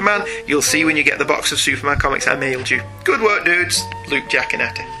write Superman. You'll see when you get the box of Superman comics I mailed you. Good work, dudes. Luke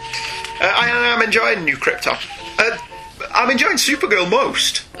Giaconetti. I am enjoying New Krypton. I'm enjoying Supergirl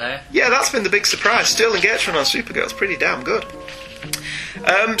most. Yeah, that's been the big surprise. Sterling Gateman on Supergirl's pretty damn good.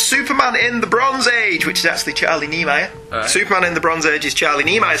 Superman in the Bronze Age, which is actually Charlie Niemeyer. Right. Superman in the Bronze Age is Charlie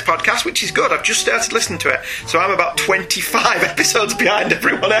Niemeyer's podcast, which is good. I've just started listening to it, so I'm about 25 episodes behind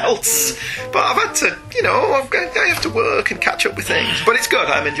everyone else. But I've had to, I have to work and catch up with things. But it's good.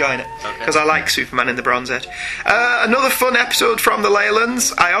 I'm enjoying it because I like Superman in the Bronze Age. Another fun episode from the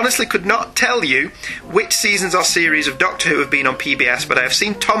Leylands. I honestly could not tell you which seasons or series of Doctor Who have been on PBS, but I have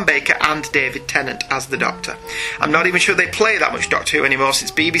seen Tom Baker and David Tennant as the Doctor. I'm not even sure they play that much Doctor Who anymore since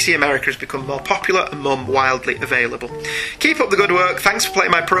BBC America has become more popular and more widely available. Keep up the good work. Thanks for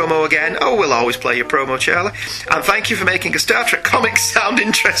playing my promo again. Oh, we'll always play your promo, Charlie. And thank you for making a Star Trek comic sound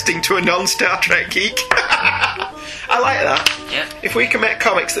interesting to a non-Star Trek geek. I like that. Yeah. If we can make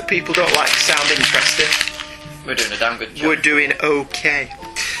comics that people don't like sound interesting, we're doing a damn good job. We're doing okay.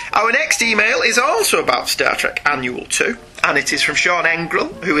 Our next email is also about Star Trek Annual 2, and it is from Sean Engel,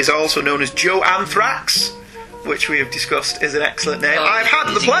 who is also known as Joe Anthrax, which we have discussed is an excellent name. I've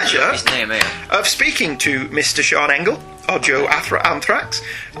had the pleasure of speaking to Mr. Sean Engel, or Joe Anthrax,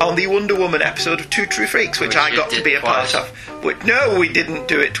 on the Wonder Woman episode of Two True Freaks, which I got to be a part of. No, we didn't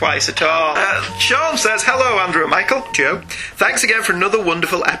do it twice at all. Sean says, hello, Andrew and Michael. Joe, thanks again for another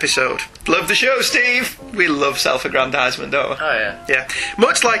wonderful episode. Love the show, Steve. We love self-aggrandisement, don't we? Oh, yeah. Yeah.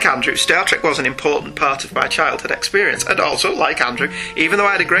 Much like Andrew, Star Trek was an important part of my childhood experience, and also, like Andrew, even though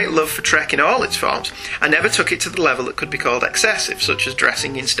I had a great love for Trek in all its forms, I never took it to the level that could be called excessive, such as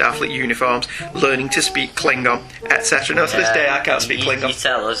dressing in Starfleet uniforms, learning to speak Klingon, etc. No, to this day I can't speak Klingon. You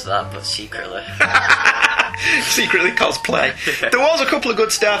tell us that, but secretly. Secretly cosplay. There was a couple of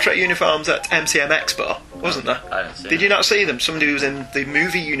good Star Trek uniforms at MCM Expo, wasn't there? I didn't see Did you not see them? Somebody was in the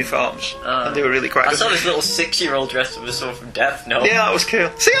movie uniforms, and they were really quite good. I saw this little 6-year-old dressed as a Soul from Death Note. Yeah, that was cool.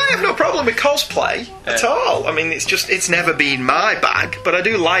 See, I have no problem with cosplay at all. I mean, it's never been my bag, but I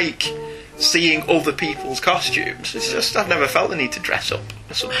do like seeing other people's costumes. It's just, I've never felt the need to dress up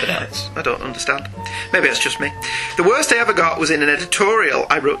as something else. I don't understand. Maybe it's just me. The worst I ever got was in an editorial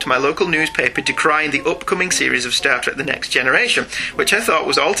I wrote to my local newspaper decrying the upcoming series of Star Trek The Next Generation, which I thought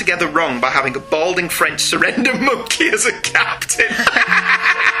was altogether wrong by having a balding French surrender monkey as a captain.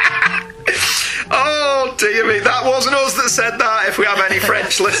 Oh dear me, that wasn't us that said that, if we have any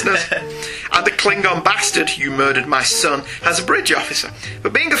French listeners. And the Klingon bastard, you murdered my son, as a bridge officer.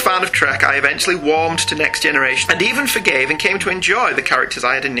 But being a fan of Trek, I eventually warmed to Next Generation and even forgave and came to enjoy the characters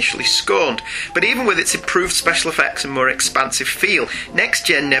I had initially scorned. But even with its improved special effects and more expansive feel, Next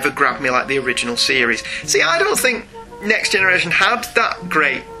Gen never grabbed me like the original series. See, I don't think Next Generation had that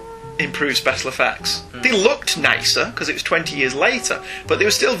great improved special effects. They looked nicer because it was 20 years later, but there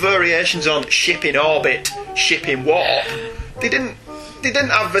were still variations on ship in orbit, ship in warp. They didn't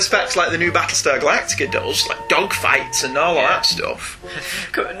have effects like the new Battlestar Galactica does, like dogfights and all of that stuff.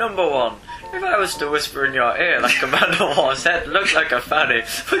 Number one, if I was to whisper in your ear like Commander Wars head looked like a fanny,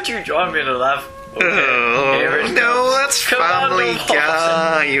 would you join me in a laugh? Okay, oh, no, that's Family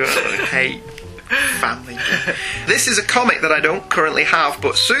Guy. You hate Family Guy. This is a comic that I don't currently have,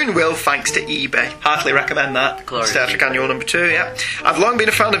 but soon will, thanks to eBay. Heartily recommend that. Star Trek Annual number 2, yeah. I've long been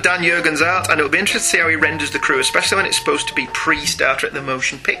a fan of Dan Jurgen's art, and it'll be interesting to see how he renders the crew, especially when it's supposed to be pre-Star Trek The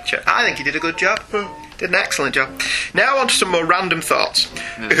Motion Picture. I think he did a good job. Did an excellent job. Now on to some more random thoughts.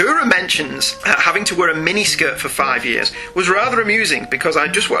 Uhura mentions having to wear a miniskirt for 5 years was rather amusing because I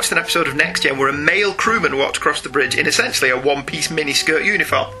just watched an episode of Next Gen where a male crewman walked across the bridge in essentially a one-piece miniskirt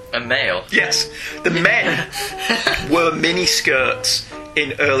uniform. A male? Yes. The men wore miniskirts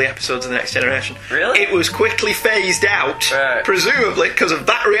in early episodes of The Next Generation. Really? It was quickly phased out, presumably because of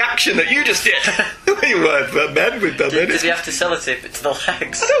that reaction that you just did. You were the men with the miniskirts. Did he have to sellotape it to the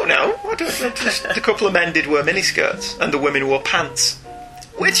legs? I don't know. Just a couple of men did wear miniskirts and the women wore pants.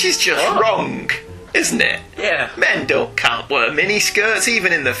 Which is just wrong, isn't it? Yeah. Men can't wear miniskirts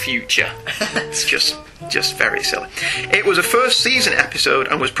even in the future. It's just very silly. It was a first season episode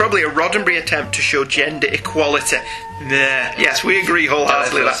and was probably a Roddenberry attempt to show gender equality. Nah. Yes, we agree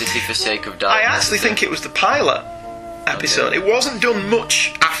wholeheartedly with that. For sake of I actually think it was the pilot episode. It wasn't done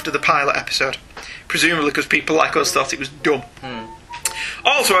much after the pilot episode, presumably because people like us thought it was dumb.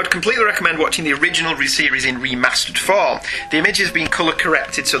 Also, I'd completely recommend watching the original series in remastered form. The images have been colour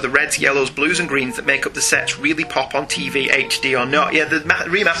corrected, so the reds, yellows, blues and greens that make up the sets really pop on TV, HD or not. Yeah, the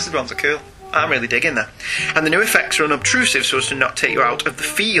remastered ones are cool. I'm really digging that. And the new effects are unobtrusive so as to not take you out of the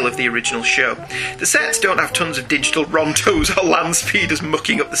feel of the original show. The sets don't have tons of digital Rontos or land speeders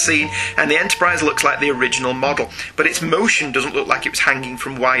mucking up the scene, and the Enterprise looks like the original model, but its motion doesn't look like it was hanging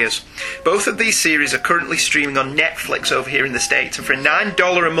from wires. Both of these series are currently streaming on Netflix over here in the States, and for a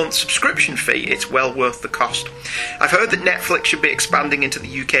 $9 a month subscription fee, it's well worth the cost. I've heard that Netflix should be expanding into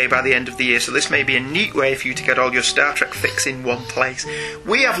the UK by the end of the year, so this may be a neat way for you to get all your Star Trek fix in one place.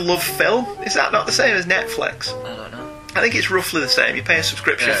 We have Love Film. Is that not the same as Netflix? I don't know. I think it's roughly the same. You pay a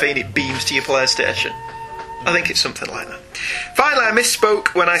subscription fee and it beams to your PlayStation. I think it's something like that. Finally, I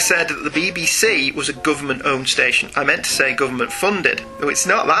misspoke when I said that the BBC was a government-owned station. I meant to say government-funded. Oh, it's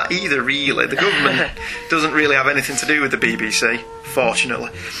not that either, really. The government doesn't really have anything to do with the BBC, fortunately.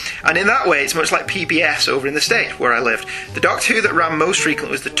 And in that way, it's much like PBS over in the States, where I lived. The Doctor Who that ran most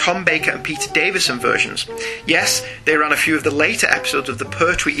frequently was the Tom Baker and Peter Davison versions. Yes, they ran a few of the later episodes of the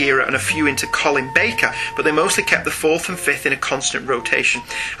Pertwee era and a few into Colin Baker, but they mostly kept the 4th and 5th in a constant rotation.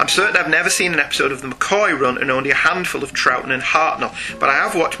 I'm certain I've never seen an episode of the McCoy run and only a handful of Troughton and Hartnell, but I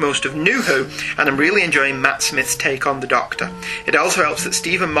have watched most of New Who, and I'm really enjoying Matt Smith's take on the Doctor. It also helps that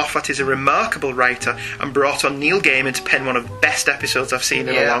Stephen Moffat is a remarkable writer and brought on Neil Gaiman to pen one of the best epissodes I've seen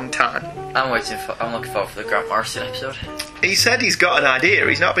in a long time. I'm looking forward for the Grant Morrison episode. He said he's got an idea.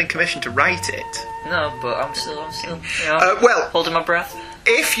 He's not been commissioned to write it. No, but I'm still, holding my breath.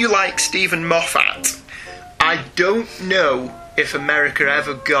 If you like Stephen Moffat, I don't know if America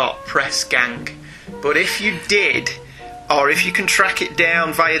ever got Press Gang, but if you did, or if you can track it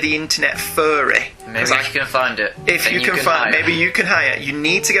down via the internet furry, maybe you can find it. If you can find, maybe you can hire. You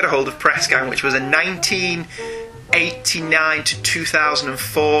need to get a hold of Press Gang, which was a 1989 to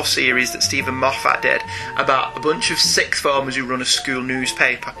 2004 series that Stephen Moffat did about a bunch of sixth formers who run a school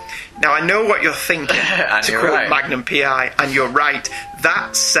newspaper. Now, I know what you're thinking, to quote Magnum PI, and you're right,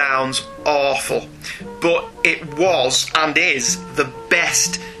 that sounds awful. But it was, and is, the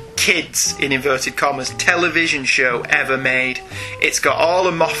best kids, in inverted commas, television show ever made. It's got all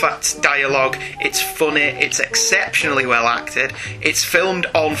of Moffat's dialogue, it's funny, it's exceptionally well acted, it's filmed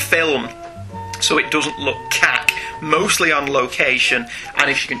on film, so it doesn't look cack, mostly on location, and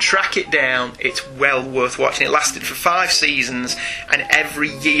if you can track it down, it's well worth watching. It lasted for 5 seasons, and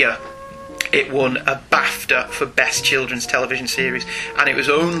every year it won a BAFTA for Best Children's Television Series, and it was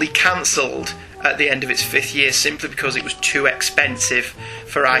only cancelled at the end of its 5th year simply because it was too expensive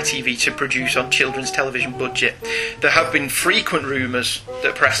for ITV to produce on children's television budget. There have been frequent rumours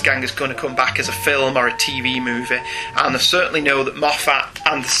that Press Gang is going to come back as a film or a TV movie, and I certainly know that Moffat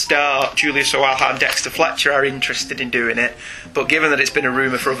and the star Julia Sawalha and Dexter Fletcher are interested in doing it, but given that it's been a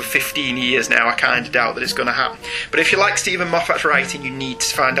rumour for over 15 years now, I kind of doubt that it's going to happen. But if you like Stephen Moffat's writing, you need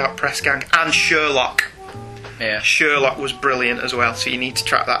to find out Press Gang and Sherlock. Yeah. Sherlock was brilliant as well, so you need to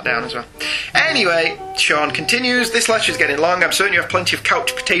track that down as well. Anyway, Sean continues, this lecture is getting long. I'm certain you have plenty of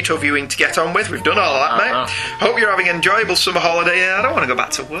couch potato viewing to get on with. We've done all of that, mate. Hope you're having an enjoyable summer holiday. I don't want to go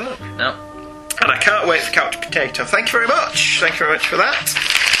back to work. No. And I can't wait for couch potato. Thank you very much. Thank you very much for that.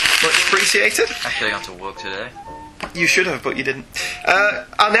 Much appreciated. Actually, I got to work today. You should have, but you didn't.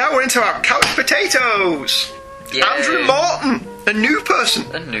 And now we're into our couch potatoes. Yay. Andrew Morton, a new person.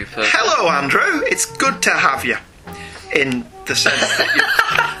 A new person. Hello, Andrew. It's good to have you. In the sense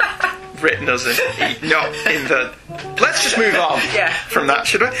that you've written us in, not in the... Let's just move on from that,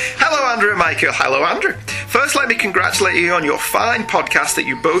 should we? Hello, Andrew and Michael. Hello, Andrew. First, let me congratulate you on your fine podcast that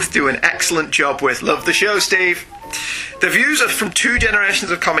you both do an excellent job with. Love the show, Steve. The views from 2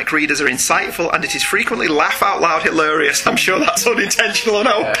 generations of comic readers are insightful, and it is frequently laugh-out-loud hilarious. I'm sure that's unintentional on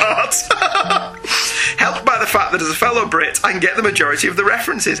our part. Helped by the fact that as a fellow Brit, I can get the majority of the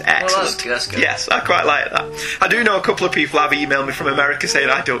references. Excellent. Well, that's good. Yes, I quite like that. I do know a couple of people have emailed me from America saying,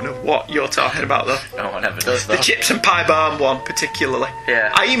 I don't know what you're talking about, though. No one ever does, though. The chips and pie barm one, particularly.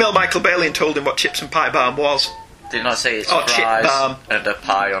 Yeah. I emailed Michael Bailey and told him what chips and pie barm was. Did not say it's fries chip balm and a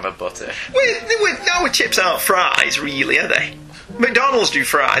pie on a butter. Our chips aren't fries, really, are they? McDonald's do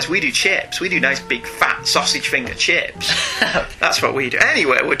fries, we do chips. We do nice big fat sausage finger chips. That's what we do.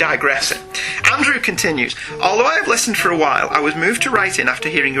 Anyway, we're digressing. Andrew continues, although I have listened for a while, I was moved to write in after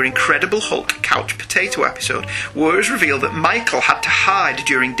hearing your Incredible Hulk couch potato episode, where it was revealed that Michael had to hide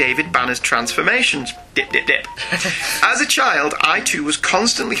during David Banner's transformations. Dip, dip, dip. As a child, I too was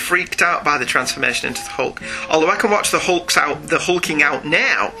constantly freaked out by the transformation into the Hulk. Although I can watch the hulking out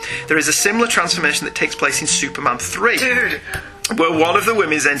now, there is a similar transformation that takes place in Superman 3. Dude, where one of the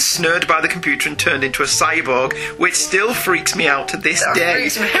women is then snared by the computer and turned into a cyborg, which still freaks me out to this day.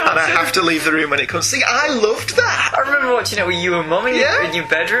 Freaks me out and I too. have to leave the room when it comes. See, I loved that. I remember watching it with you and Mummy Yeah. in your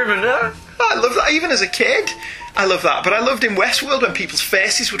bedroom and that. I love that. Even as a kid, I love that. But I loved in Westworld when people's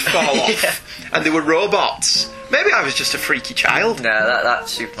faces would fall off and they were robots. Maybe I was just a freaky child. No, that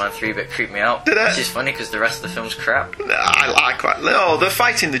Superman 3-bit creeped me out. Did it? Which is funny because the rest of the film's crap. I quite... No, the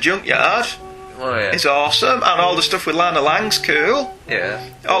fight in the junkyard Oh, yeah. is awesome. And all the stuff with Lana Lang's cool. Yeah.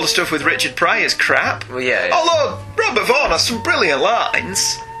 All the stuff with Richard Pryor's crap. Well, yeah. Although Robert Vaughn has some brilliant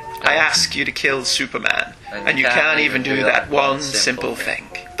lines. I ask you to kill Superman, and you can't even do that one simple thing.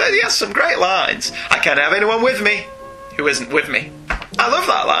 He has some great lines. I can't have anyone with me who isn't with me. I love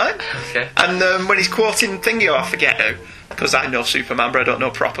that line. Okay. And when he's quoting Thingy, I forget who, because I know Superman, but I don't know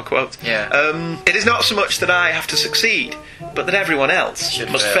proper quotes. Yeah. It is not so much that I have to succeed, but that everyone else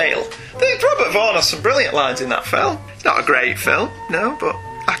must fail. Robert Vaughn has some brilliant lines in that film. It's not a great film, no, but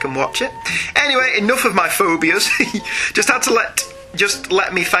I can watch it. Anyway, enough of my phobias. Just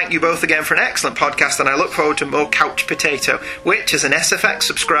let me thank you both again for an excellent podcast, and I look forward to more Couch Potato, which, as an SFX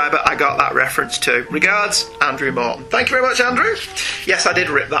subscriber, I got that reference to. Regards, Andrew Morton. Thank you very much, Andrew. Yes, I did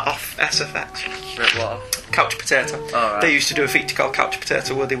rip that off, SFX. Rip what off? Couch Potato. Oh, right. They used to do a feature called Couch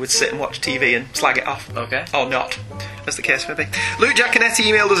Potato where they would sit and watch TV and slag it off. Okay. Or not, as the case may be. Luke Giaconetti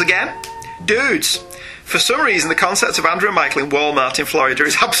emailed us again. Dudes, for some reason, the concept of Andrew and Michael in Walmart in Florida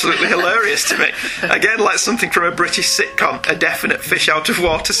is absolutely hilarious to me. Again, like something from a British sitcom, a definite fish out of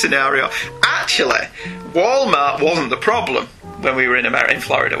water scenario. Actually, Walmart wasn't the problem when we were in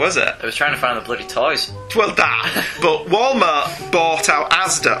Florida, was it? I was trying to find the bloody toys. Well, that. But Walmart bought out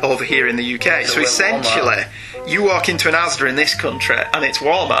Asda over here in the UK. So essentially, you walk into an Asda in this country and it's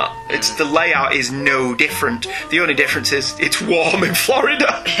Walmart. The layout is no different. The only difference is it's warm in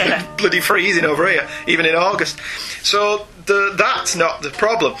Florida. It's bloody freezing over here, even in August. So that's not the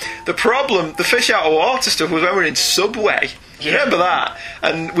problem. The problem, the fish out of water stuff, was when we were in Subway. Yeah. Remember that?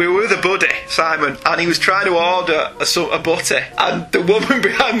 And we were with a buddy, Simon, and he was trying to order a butty, and the woman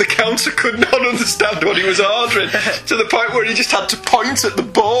behind the counter could not understand what he was ordering, to the point where he just had to point at the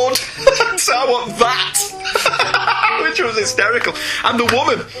board and say, I want that, which was hysterical. And the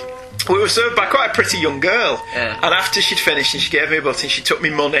woman, we were served by quite a pretty young girl, and after she'd finished and she gave me a button, she took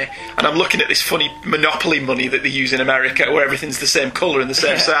me money, and I'm looking at this funny Monopoly money that they use in America where everything's the same colour and the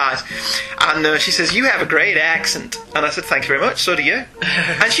same size, and she says, you have a great accent, and I said, thank you very much, so do you.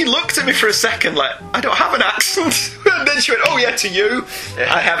 And she looked at me for a second like, I don't have an accent. And then she went, oh yeah, to you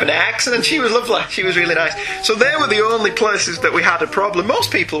I have an accent. And she was lovely, she was really nice. So they were the only places that we had a problem.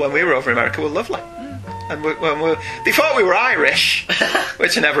 Most people when we were over in America were lovely. And they thought we were Irish,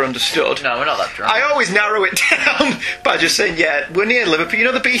 which I never understood. No, we're not that drunk. I always narrow it down by just saying, yeah, we're near Liverpool. You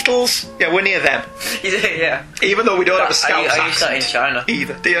know the Beatles? Yeah, we're near them. Yeah. Even though we don't have a Scouse accent. I used that in China.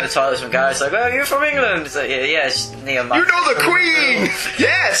 Either, do you? The toilet, some guy's like, oh, you're from England? It's like, yeah, it's near my... You know the Queen!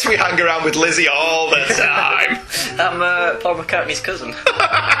 Yes, we hang around with Lizzie all the time. I'm Paul McCartney's cousin.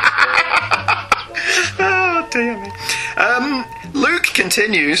 Oh, dear me. Luke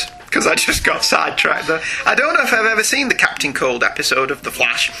continues, because I just got sidetracked there. I don't know if I've ever seen the Captain Cold episode of The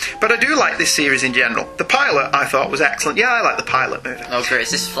Flash, but I do like this series in general. The pilot, I thought, was excellent. Yeah, I like the pilot movie. Oh, great.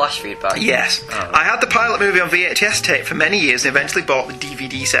 Is this Flash feedback? Yes. Oh. I had the pilot movie on VHS tape for many years and eventually bought the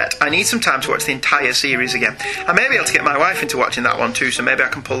DVD set. I need some time to watch the entire series again. I may be able to get my wife into watching that one too, so maybe I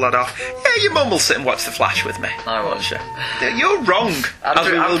can pull that off. Yeah, your mum will sit and watch The Flash with me. I won't. You're wrong, as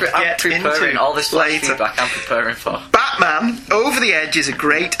we will get preparing into all this Flash later. feedback I'm preparing for. Batman Over the Edge is a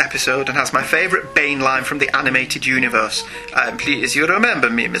great episode and has my favourite Bane line from the animated universe. Please, you remember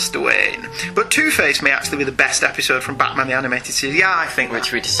me, Mr. Wayne. But Two-Face may actually be the best episode from Batman the animated series. Yeah, I think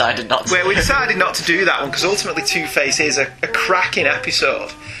Which we decided not to. Well, we decided not to do that one because ultimately Two-Face is a cracking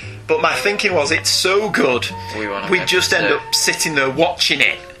episode. But my thinking was, it's so good, we just end up sitting there watching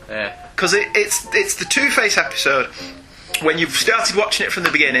it. Yeah. Because it's the Two-Face episode. When you've started watching it from the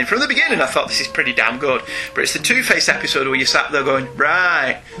beginning I thought this is pretty damn good, but it's the Two-Face episode where you sat there going,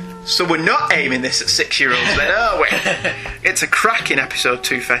 right, so we're not aiming this at 6-year-olds then, are we? It's a cracking episode,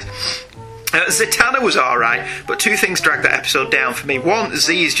 Two-Face. Zatanna was alright, but two things dragged that episode down for me. One,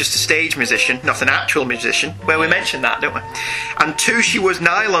 Z is just a stage musician, not an actual musician. Well, we mentioned that, don't we? And two, she was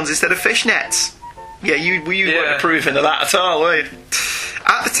nylons instead of fishnets. Yeah, you weren't approving of that at all, were you?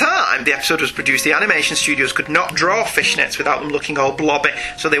 At the time the episode was produced, the animation studios could not draw fishnets without them looking all blobby,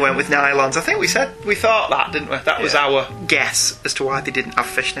 so they went with nylons. I think we thought that, didn't we? That was our guess as to why they didn't have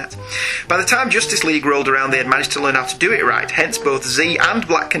fishnets. By the time Justice League rolled around, they had managed to learn how to do it right, hence both Z and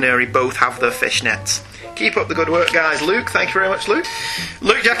Black Canary both have their fishnets. Keep up the good work, guys. Luke, thank you very much, Luke.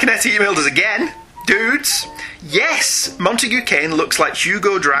 Luke Giaconetti emailed us again. Dudes, yes, Montague Kane looks like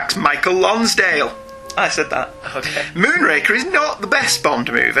Hugo Drax Michael Lonsdale. I said that. Okay. Moonraker is not the best Bond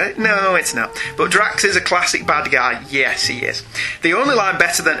movie. No, it's not. But Drax is a classic bad guy. Yes, he is. The only line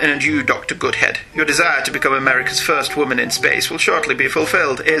better than "And you, Dr. Goodhead, your desire to become America's first woman in space will shortly be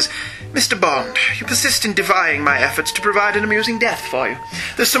fulfilled" is, "Mr. Bond, you persist in defying my efforts to provide an amusing death for you."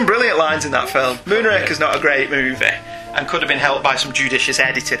 There's some brilliant lines in that film. Moonraker's not a great movie and could have been helped by some judicious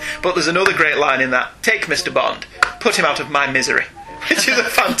editing. But there's another great line in that. "Take Mr. Bond, put him out of my misery." Which is a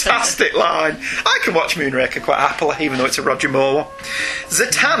fantastic line. I can watch Moonraker quite happily, even though it's a Roger Moore one.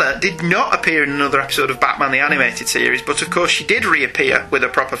 Zatanna did not appear in another episode of Batman the Animated Series, but of course she did reappear with her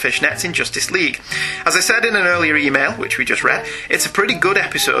proper fishnets in Justice League. As I said in an earlier email, which we just read, it's a pretty good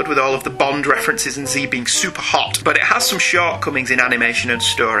episode with all of the Bond references and Z being super hot, but it has some shortcomings in animation and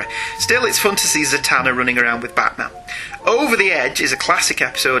story. Still, it's fun to see Zatanna running around with Batman. Over the Edge is a classic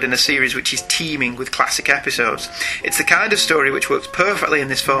episode in a series which is teeming with classic episodes. It's the kind of story which works perfectly in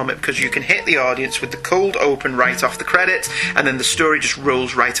this format because you can hit the audience with the cold open right off the credits and then the story just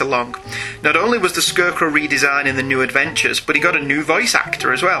rolls right along. Not only was the Scarecrow redesign in the New Adventures, but he got a new voice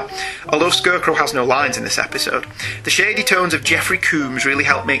actor as well. Although Scarecrow has no lines in this episode. The shady tones of Jeffrey Combs really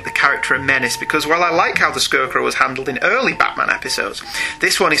help make the character a menace because while I like how the Scarecrow was handled in early Batman episodes,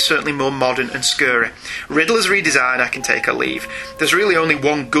 this one is certainly more modern and scurry. Riddler's redesign I can take or leave. There's really only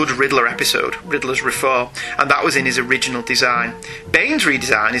one good Riddler episode, Riddler's Reform, and that was in his original design. Bane's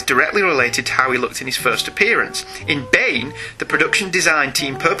redesign is directly related to how he looked in his first appearance. In Bane, the production design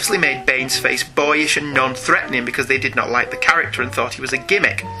team purposely made Bane's face boyish and non-threatening because they did not like the character and thought he was a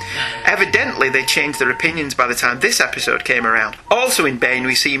gimmick. Evidently, they changed their opinions by the time this episode came around. Also in Bane,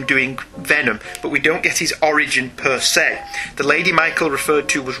 we see him doing Venom, but we don't get his origin per se. The lady Michael referred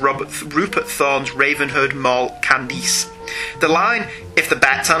to was Rupert Thorne's Ravenhood Mall Candice. The line, "If the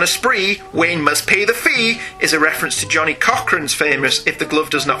bat's on a spree, Wayne must pay the fee," is a reference to Johnny Cochran's famous "If the glove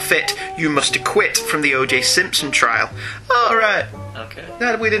does not fit, you must acquit" from the O.J. Simpson trial. Oh, right. Okay.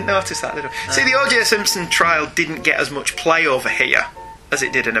 No, we didn't notice that, did we? See, the O.J. Simpson trial didn't get as much play over here as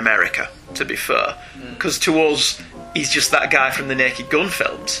it did in America, to be fair. Because to us, he's just that guy from the Naked Gun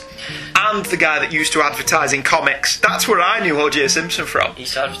films. And the guy that used to advertise in comics. That's where I knew O.J. Simpson from. He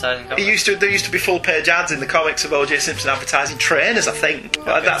used to advertise in comics? There used to be full-page ads in the comics of O.J. Simpson advertising trainers, I think.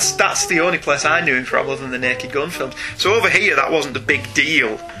 Okay. That's the only place I knew him from other than the Naked Gun films. So over here, that wasn't the big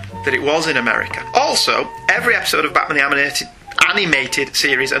deal that it was in America. Also, every episode of Batman the Animated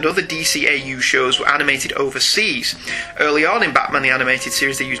Series and other DCAU shows were animated overseas. Early on in Batman the Animated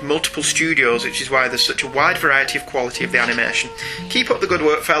Series they used multiple studios, which is why there's such a wide variety of quality of the animation. Keep up the good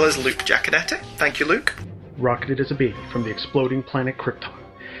work, fellas. Luke Giaconetti. Thank you, Luke. Rocketed as a baby from the exploding planet Krypton,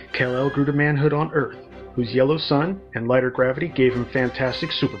 Kal-El grew to manhood on Earth, whose yellow sun and lighter gravity gave him fantastic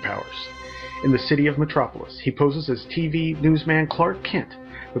superpowers. In the city of Metropolis, he poses as TV newsman Clark Kent,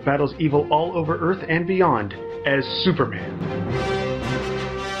 but battles evil all over Earth and beyond as Superman.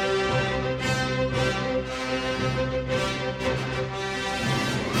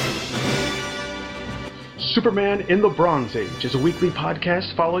 Superman in the Bronze Age is a weekly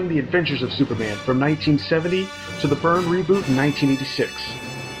podcast following the adventures of Superman from 1970 to the Byrne reboot in 1986.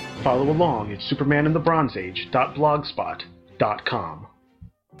 Follow along at supermanintheBronzeAge.blogspot.com.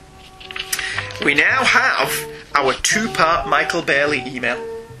 We now have our two-part Michael Bailey email.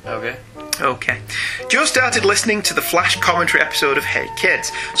 Okay. Just started listening to the Flash commentary episode of Hey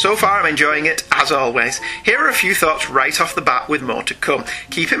Kids. So far I'm enjoying it, as always. Here are a few thoughts right off the bat with more to come.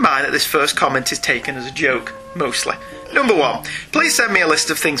 Keep in mind that this first comment is taken as a joke, mostly. Number 1, please send me a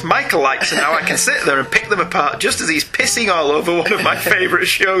list of things Michael likes and how I can sit there and pick them apart just as he's pissing all over one of my favourite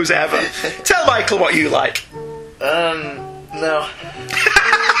shows ever. Tell Michael what you like. No.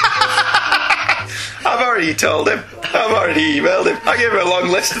 I've already told him. I've already emailed him. I gave him a long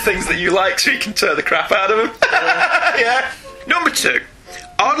list of things that you like so he can tear the crap out of him. Yeah. Number 2.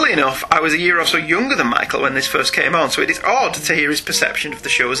 Oddly enough, I was a year or so younger than Michael when this first came on, so it is odd to hear his perception of the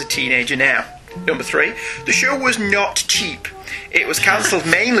show as a teenager now. Number 3. The show was not cheap. It was cancelled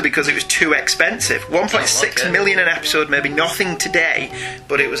mainly because it was too expensive. 1.6 million an episode, maybe nothing today,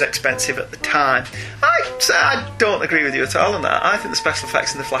 but it was expensive at the time. I don't agree with you at all on that. I think the special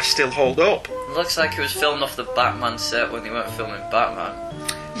effects in The Flash still hold up. It looks like it was filmed off the Batman set when they weren't filming Batman.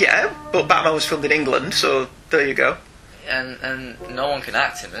 Yeah, but Batman was filmed in England, so there you go. And no one can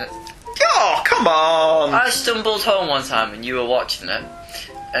act in it. Oh, come on! I stumbled home one time and you were watching it,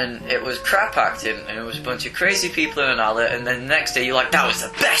 and it was crap acting, and it was a bunch of crazy people in an alley, and then the next day you're like, that was the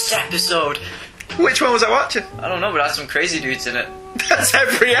best episode! Which one was I watching? I don't know, but it had some crazy dudes in it. That's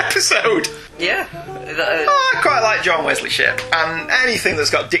every episode! Yeah. I quite like John Wesley Shipp, and anything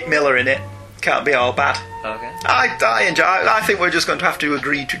that's got Dick Miller in it can't be all bad. Okay. I enjoy. I think we're just going to have to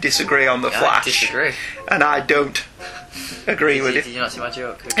agree to disagree on the Flash. I disagree. And I don't agree with you. Did you not see my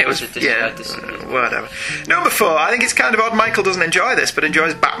joke? It was whatever. Number 4. I think it's kind of odd Michael doesn't enjoy this, but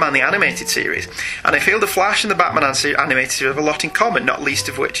enjoys Batman the Animated Series. And I feel the Flash and the Batman Animated Series have a lot in common, not least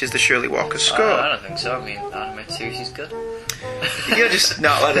of which is the Shirley Walker score. I don't think so. I mean, the Animated Series is good. You're just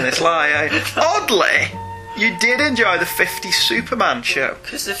not letting this lie, eh? Oddly, you did enjoy the 50s Superman show.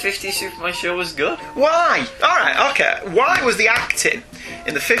 Because the 50s Superman show was good. Why? Alright, okay. Why was the acting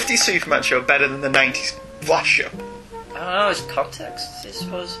in the 50s Superman show better than the 90s Flash show? I don't know, it's context, I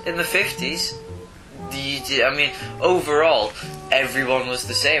suppose. In the 50s, overall, everyone was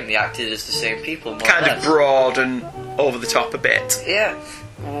the same. They acted as the same people, more kind or of less. Broad and over the top a bit. Yeah,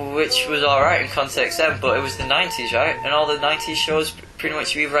 which was alright in context then, but it was the 90s, right? And all the 90s shows, pretty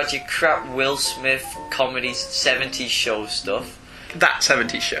much, you either had your crap Will Smith comedies, 70s show stuff. That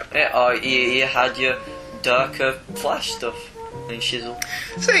 70s show. Yeah, or you had your darker Flash stuff. And shizzle.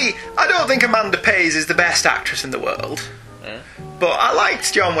 See, I don't think Amanda Pays is the best actress in the world. Yeah. But I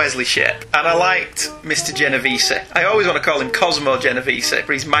liked John Wesley Shipp, and I liked Mr. Genovese. I always want to call him Cosmo Genovese, but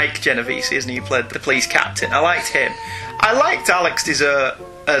he's Mike Genovese, isn't he? He played the police captain. I liked him. I liked Alex Dessert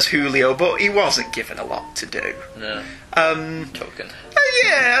as Julio, but he wasn't given a lot to do. No. Token.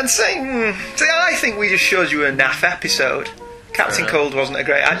 Yeah, and saying, I think we just showed you a naff episode. Captain Cold wasn't a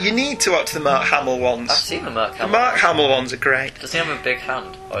great... You need to watch the Mark Hamill ones. I've seen the Mark Hamill. The Mark Hamill ones are great. Does he have a big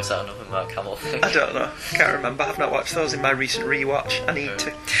hand? Or is that another Mark Hamill thing? I don't know. I can't remember. I've not watched those in my recent rewatch. I need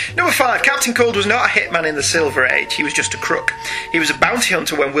to. Number 5. Captain Cold was not a hitman in the Silver Age. He was just a crook. He was a bounty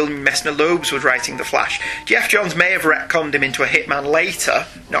hunter when William Messner Loebs was writing The Flash. Jeff Johns may have retconned him into a hitman later.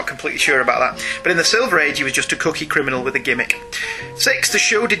 Not completely sure about that. But in the Silver Age, he was just a cookie criminal with a gimmick. 6. The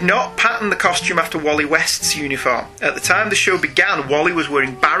show did not pattern the costume after Wally West's uniform. At the time the show began, Wally was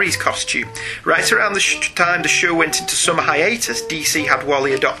wearing Barry's costume. Right around the time the show went into summer hiatus, DC had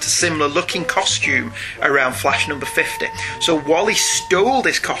Wally adopt a similar looking costume around Flash number 50. So Wally stole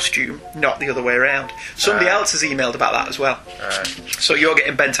this costume, not the other way around. Somebody else has emailed about that as well. So you're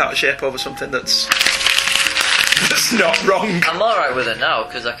getting bent out of shape over something that's not wrong. I'm alright with it now,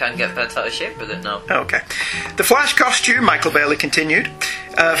 because I can get bent out of shape with it now. Okay. The Flash costume, Michael Bailey continued,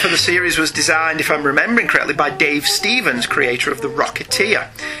 for the series was designed, if I'm remembering correctly, by Dave Stevens, creator of The Rocketeer.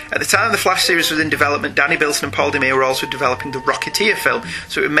 At the time the Flash series was in development, Danny Bilson and Paul DeMeo were also developing the Rocketeer film,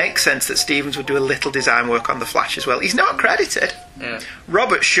 so it would make sense that Stevens would do a little design work on the Flash as well. He's not credited. Yeah.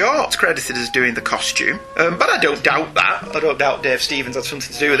 Robert Short's credited as doing the costume, but I don't doubt that. I don't doubt Dave Stevens had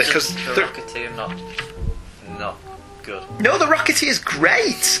something to do with it, because the Rocketeer not good. No, the Rocketeer's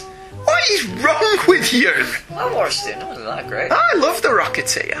great. What is wrong with you? I watched it. It wasn't that great. I love the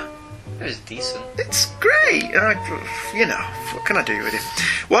Rocketeer. It was decent. It's great. What can I do with it?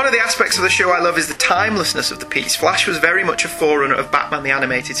 One of the aspects of the show I love is the timelessness of the piece. Flash was very much a forerunner of Batman the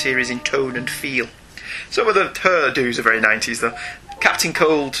Animated Series in tone and feel. Some of the hairdos are very 90s though.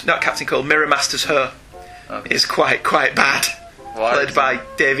 Mirror Master's hair is quite bad. Why? Played by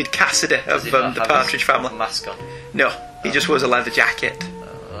David Cassidy of the Partridge Family. Mask on? No, he just wears a leather jacket.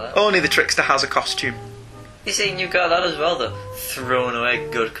 Only the Trickster has a costume. You see, you got that as well, though. Throwing away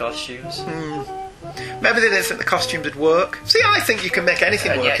good costumes. Maybe they didn't think the costumes would work. See, I think you can make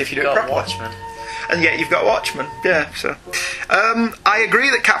anything work if you do it properly. Watchmen. And yet you've got Watchmen. Yeah, so... I agree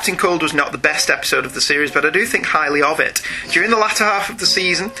that Captain Cold was not the best episode of the series, but I do think highly of it. During the latter half of the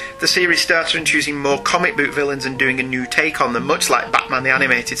season, the series started introducing more comic book villains and doing a new take on them, much like Batman the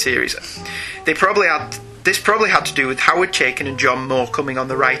Animated Series. This probably had to do with Howard Chaykin and John Moore coming on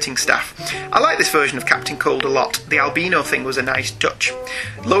the writing staff. I like this version of Captain Cold a lot. The albino thing was a nice touch.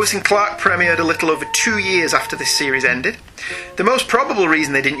 Lois and Clark premiered a little over 2 years after this series ended. The most probable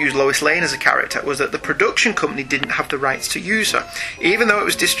reason they didn't use Lois Lane as a character was that the production company didn't have the rights to use her. Even though it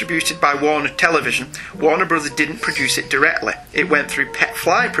was distributed by Warner Television, Warner Brothers didn't produce it directly. It went through Pet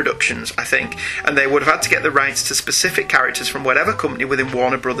Fly Productions, I think, and they would have had to get the rights to specific characters from whatever company within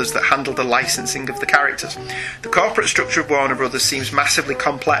Warner Brothers that handled the licensing of the characters. The corporate structure of Warner Brothers seems massively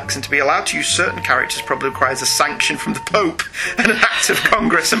complex, and to be allowed to use certain characters probably requires a sanction from the Pope and an act of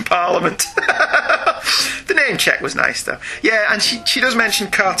Congress and Parliament. The name check was nice, though. Yeah, and she does mention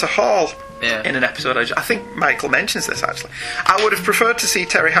Carter Hall in an episode. I think Michael mentions this, actually. I would have preferred to see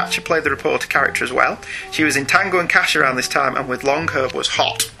Terry Hatcher play the reporter character as well. She was in Tango and Cash around this time, and with long hair was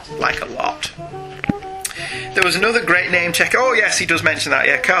hot. Like a lot. There was another great name check. Oh, yes, he does mention that.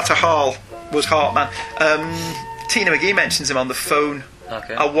 Yeah, Carter Hall was hot, man. Tina McGee mentions him on the phone.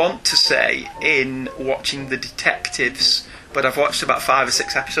 Okay. I want to say in watching The Detectives but I've watched about 5 or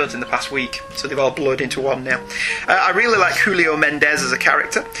 6 episodes in the past week, so they've all blurred into one now. I really like Julio Mendez as a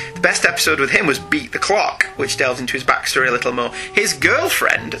character. The best episode with him was Beat the Clock, which delves into his backstory a little more. His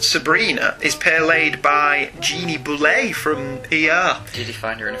girlfriend, Sabrina, is played by Jeannie Boulet from ER. Did you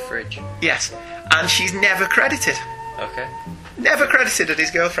find her in a fridge? Yes, and she's never credited. Okay. Never credited as his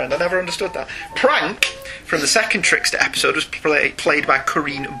girlfriend. I never understood that. Prank, from the second Trickster episode, was played by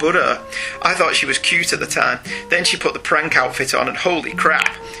Corinne Burrow. I thought she was cute at the time. Then she put the prank outfit on and holy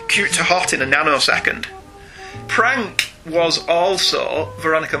crap, cute to hot in a nanosecond. Prank was also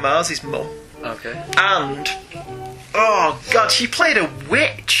Veronica Mars's mum. Okay. And, oh god, she played a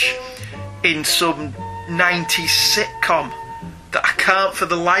witch in some 90s sitcom that I can't for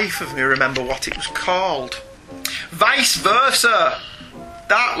the life of me remember what it was called. Vice Versa.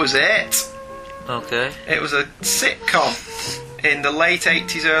 That was it. Okay. It was a sitcom in the late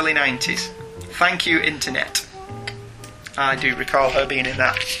 80s, early 90s. Thank you, Internet. I do recall her being in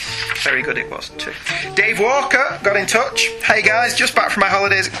that. Very good it was too. Dave Walker got in touch. Hey guys, just back from my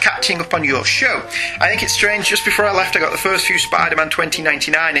holidays, catching up on your show. I think it's strange, just before I left I got the first few Spider-Man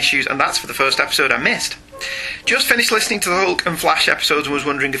 2099 issues, and that's for the first episode I missed. Just finished listening to the Hulk and Flash episodes and was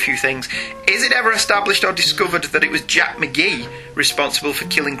wondering a few things. Is it ever established or discovered that it was Jack McGee responsible for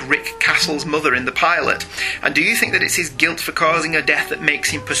killing Rick Castle's mother in the pilot? And do you think that it's his guilt for causing her death that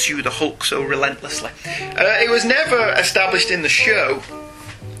makes him pursue the Hulk so relentlessly? It was never established in the show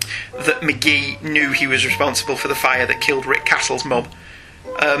that McGee knew he was responsible for the fire that killed Rick Castle's mum.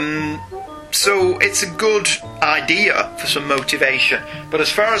 So it's a good idea for some motivation, but as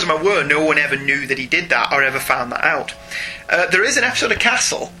far as I'm aware, no one ever knew that he did that or ever found that out. There is an episode of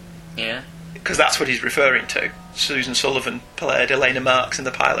Castle, yeah, because that's what he's referring to. Susan Sullivan played Elena Marks in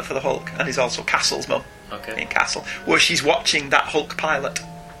the pilot for the Hulk, and is also Castle's mum in Castle, where she's watching that Hulk pilot.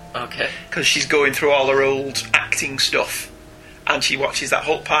 Okay. Because she's going through all her old acting stuff, and she watches that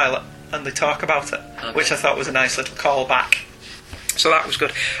Hulk pilot, and they talk about it, which I thought was a nice little callback. So that was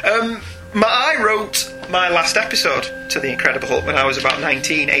good. I wrote my last episode to The Incredible Hulk when I was about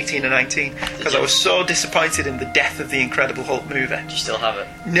 18 or 19, because I was so disappointed in the death of the Incredible Hulk movie. Do you still have it?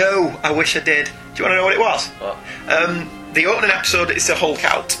 No, I wish I did. Do you want to know what it was? What? The opening episode is a Hulk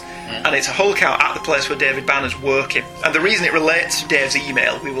out, and it's a Hulk out at the place where David Banner's working. And the reason it relates to Dave's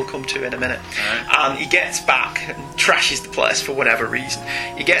email, we will come to in a minute. And he gets back and trashes the place for whatever reason.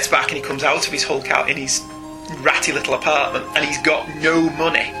 He gets back and he comes out of his Hulk out in his ratty little apartment, and he's got no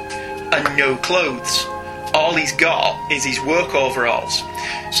money and no clothes. All he's got is his work overalls.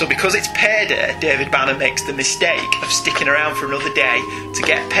 So because it's payday, David Banner makes the mistake of sticking around for another day to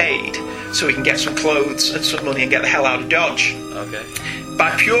get paid so he can get some clothes and some money and get the hell out of Dodge. Okay.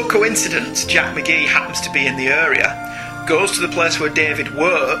 By pure coincidence, Jack McGee happens to be in the area, goes to the place where David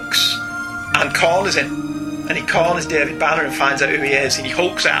works and corners him. And he corners David Banner and finds out who he is, and he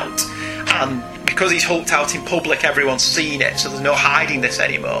hulks out. And because he's hulked out in public, everyone's seen it, so there's no hiding this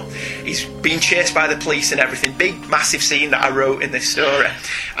anymore. He's being chased by the police and everything. Big, massive scene that I wrote in this story.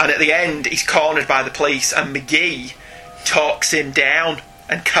 And at the end, he's cornered by the police, and McGee talks him down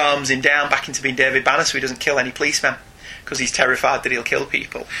and calms him down back into being David Banner so he doesn't kill any policemen, because he's terrified that he'll kill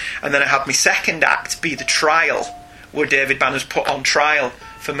people. And then I had my second act be the trial, where David Banner's put on trial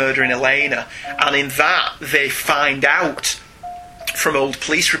for murdering Elena. And in that, they find out from old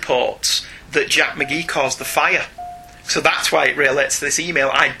police reports that Jack McGee caused the fire. So that's why it relates to this email.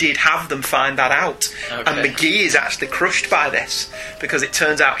 I did have them find that out. Okay. And McGee is actually crushed by this, because it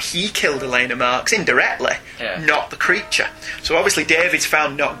turns out he killed Elena Marks indirectly, not the creature. So obviously David's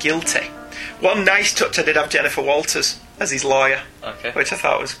found not guilty. One nice touch, I did have Jennifer Walters as his lawyer, which I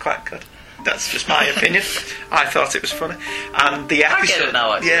thought was quite good. That's just my opinion. I thought it was funny. And the episode, I get it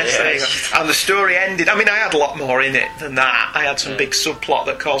now, actually. Yes, there you go. And the story ended. I mean, I had a lot more in it than that. I had some big subplot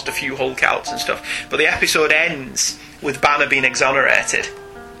that caused a few Hulk outs and stuff. But the episode ends with Banner being exonerated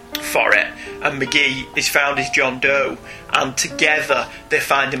for it, and McGee is found as John Doe, and together they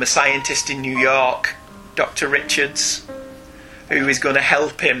find him a scientist in New York, Dr. Richards, who is going to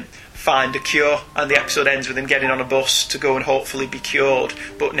help him find a cure. And the episode ends with him getting on a bus to go and hopefully be cured,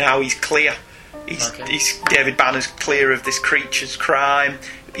 but now he's clear. He's David Banner's clear of this creature's crime.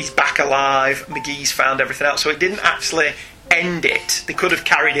 He's back alive. McGee's found everything out, so it didn't actually end it. They could have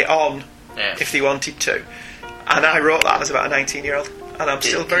carried it on if they wanted to, and I wrote that as about a 19-year-old, and I'm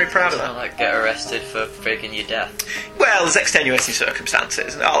still very proud of that. Like get arrested for faking your death? Well, there's extenuating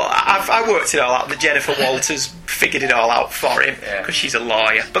circumstances. I worked it all out. The Jennifer Walters figured it all out for him, because she's a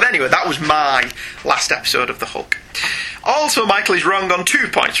lawyer. But anyway, that was my last episode of The Hulk. Also, Michael is wrong on 2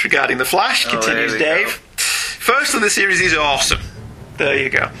 points regarding The Flash, continues Dave. Firstly, the series is awesome. There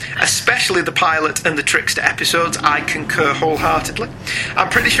you go. Especially the pilot and the Trickster episodes, I concur wholeheartedly. I'm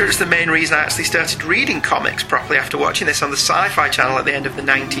pretty sure it's the main reason I actually started reading comics properly after watching this on the Sci-Fi Channel at the end of the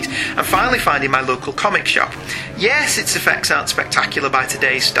 90s and finally finding my local comic shop. Yes, its effects aren't spectacular by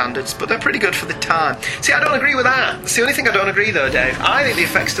today's standards, but they're pretty good for the time. See, I don't agree with that. That's the only thing I don't agree though, Dave. I think the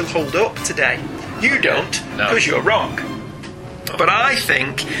effects still hold up today. You don't, because you're wrong. But I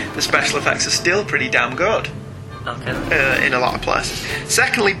think the special effects are still pretty damn good. Okay. In a lot of places.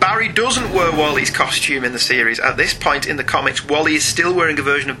 Secondly, Barry doesn't wear Wally's costume in the series. At this point in the comics, Wally is still wearing a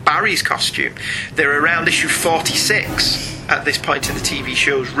version of Barry's costume. They're around issue 46 at this point in the TV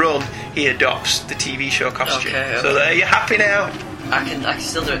show's run. He adopts the TV show costume. Okay. So there, you happy now? I can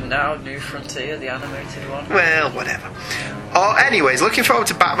still do it now. New Frontier, the animated one. Well, whatever. Oh, anyways, looking forward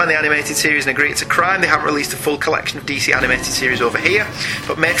to Batman the Animated Series and agree it's a crime they haven't released a full collection of DC Animated Series over here,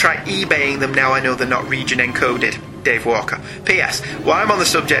 but may try eBaying them now I know they're not region encoded. Dave Walker. P.S. While I'm on the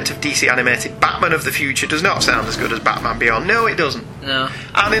subject of DC Animated, Batman of the Future does not sound as good as Batman Beyond. No, it doesn't. No.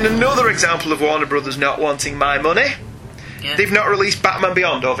 And in another example of Warner Brothers not wanting my money, they've not released Batman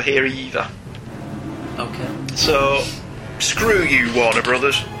Beyond over here either. Okay. So, screw you, Warner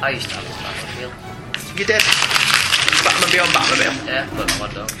Brothers. I used to have a Batmobile. You did. Batman Beyond Batmobile. Yeah, put them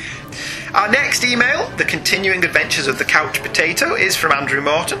on though. Our next email, The Continuing Adventures of the Couch Potato, is from Andrew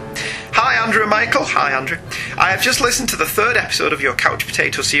Morton. Hi Andrew and Michael. Hi Andrew. I have just listened to the 3rd episode of your Couch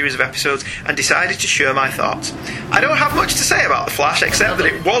Potato series of episodes and decided to share my thoughts. I don't have much to say about The Flash except that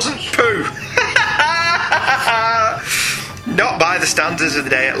it wasn't poo. Not by the standards of the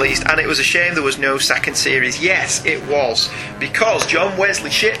day, at least, and it was a shame there was no second series. Yes, it was, because John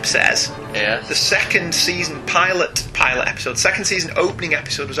Wesley Shipp says the second season pilot episode, second season opening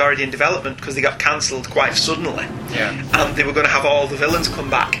episode was already in development because they got cancelled quite suddenly. Yeah. And they were going to have all the villains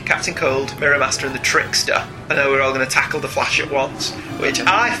come back, Captain Cold, Mirror Master and the Trickster, and they were all going to tackle the Flash at once, which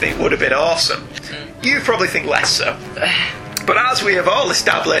I think would have been awesome. You probably think less so. But as we have all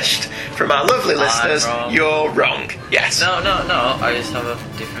established from our lovely listeners, you're wrong. Yes. No, I just have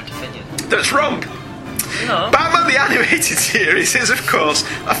a different opinion. That's wrong. No. Batman the Animated Series is, of course,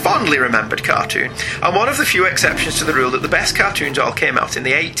 a fondly remembered cartoon, and one of the few exceptions to the rule that the best cartoons all came out in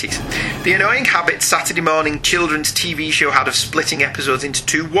the 80s. The annoying habit Saturday morning children's TV show had of splitting episodes into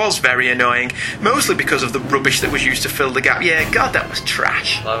 2 was very annoying, mostly because of the rubbish that was used to fill the gap. Yeah, God, that was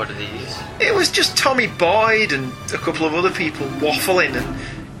trash. Why would they use? It was just Tommy Boyd and a couple of other people waffling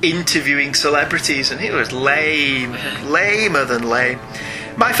and interviewing celebrities, and it was lame. Lamer than lame.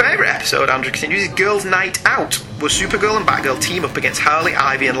 My favourite episode, Andrew continues, is Girls' Night Out, where Supergirl and Batgirl team up against Harley,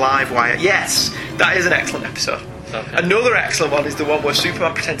 Ivy and Livewire. Yes, that is an excellent episode. Okay. Another excellent one is the one where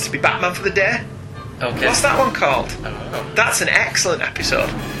Superman pretends to be Batman for the day. Okay. What's that one called? I don't know. That's an excellent episode.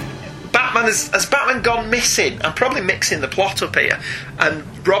 Batman has Batman gone missing? I'm probably mixing the plot up here.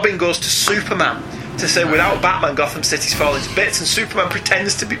 And Robin goes to Superman to say without Batman Gotham City's falling to bits, and Superman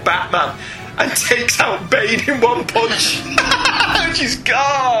pretends to be Batman and takes out Bane in one punch. Which is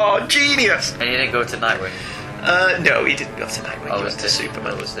genius. And he didn't go to Nightwing? No, he didn't go to Nightwing. He went to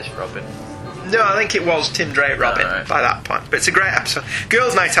Superman. Was this Robin? No, I think it was Tim Drake Robin by that point. But it's a great episode.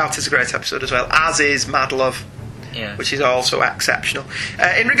 Girls' Night Out is a great episode as well, as is Mad Love. Yeah. Which is also exceptional.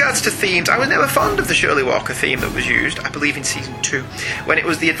 In regards to themes, I was never fond of the Shirley Walker theme that was used, I believe in season 2, when it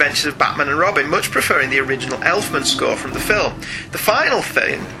was the adventures of Batman and Robin, much preferring the original Elfman score from the film. The final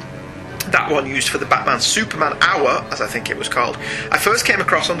theme, that one used for the Batman Superman Hour, as I think it was called, I first came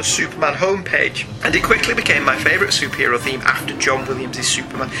across on the Superman homepage, and it quickly became my favourite superhero theme after John Williams'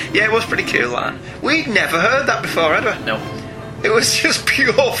 Superman. Yeah, it was pretty cool, that. We'd never heard that before, had we? No. It was just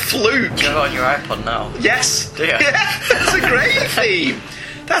pure fluke. Do you have it on your iPod now? Yes. Yeah. That's a great theme.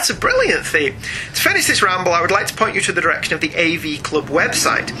 That's a brilliant theme. To finish this ramble, I would like to point you to the direction of the AV Club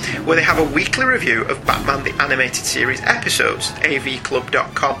website, where they have a weekly review of Batman the Animated Series episodes,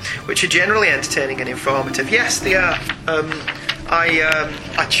 avclub.com, which are generally entertaining and informative. Yes, they are.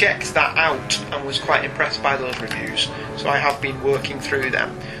 I checked that out and was quite impressed by those reviews, so I have been working through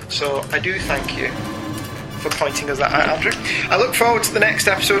them. So I do thank you for pointing us that out, Andrew. I look forward to the next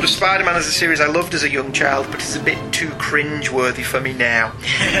episode of Spider-Man as a series I loved as a young child, but it's a bit too cringe-worthy for me now.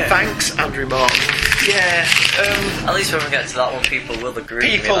 Thanks, Andrew Morton. Yeah. At least when we get to that one, people will agree with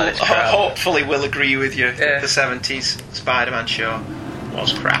me People that it's crap. hopefully will agree with you that the 70s Spider-Man show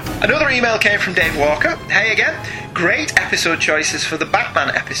was crap. Another email came from Dave Walker. Hey again. Great episode choices for the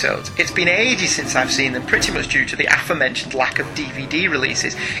Batman episodes. It's been ages since I've seen them, pretty much due to the aforementioned lack of DVD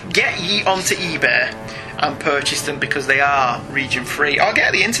releases. Get ye onto eBay and purchase them because they are region free, or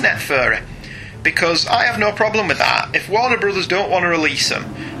get the internet for it, because I have no problem with that. If Warner Brothers don't want to release them,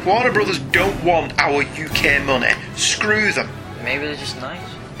 if Warner Brothers don't want our UK money, screw them. Maybe they're just nice.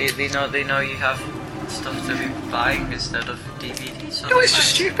 They know you have stuff to be buying instead of DVDs. So No, it's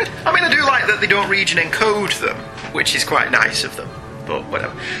just stupid. I mean, I do like that they don't region encode them, which is quite nice of them. But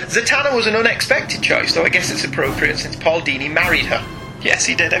whatever. Zatanna was an unexpected choice, though I guess it's appropriate since Paul Dini married her. Yes,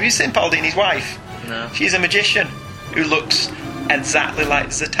 he did. Have you seen Paul Dini's wife? No. She's a magician who looks exactly like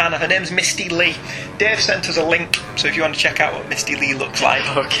Zatanna. Her name's Misty Lee. Dave sent us a link, so if you want to check out what Misty Lee looks like,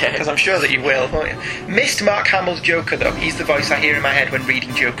 Okay. because I'm sure that you will, won't you? Missed Mark Hamill's Joker, though. He's the voice I hear in my head when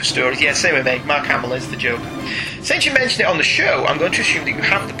reading Joker stories. Yeah, same with me. Mark Hamill is the Joker. Since you mentioned it on the show, I'm going to assume that you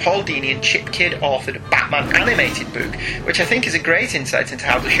have the Paul Dini and Chip Kidd authored Batman animated book, which I think is a great insight into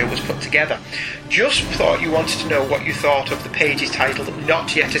how the show was put together. Just thought you wanted to know what you thought of the pages titled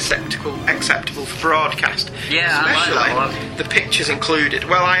Not Yet Acceptable for Broadcast. Yeah, I like that one. The pictures included.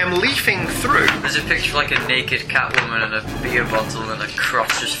 Well, I am leafing through. There's a picture of like a naked Catwoman and a beer bottle and a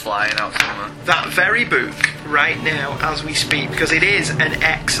cross just flying out somewhere. That very book right now as we speak, because it is an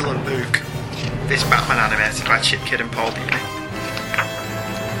excellent book. This Batman animated by Chip Kidd and Paul Dini.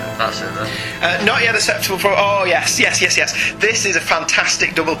 That's it then. Not yet acceptable for... Oh, yes. This is a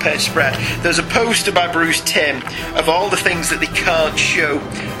fantastic double-page spread. There's a poster by Bruce Timm of all the things that they can't show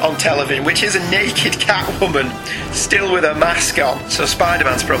on television, which is a naked Catwoman still with her mask on. So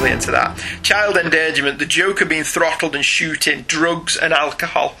Spider-Man's probably into that. Child endangerment, the Joker being throttled and shooting, drugs and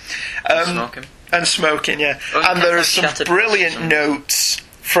alcohol. Smoking. And smoking, yeah. Oh, and there are some shattered brilliant boxes. notes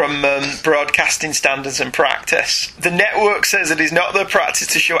from broadcasting standards and practice. The network says it is not their practice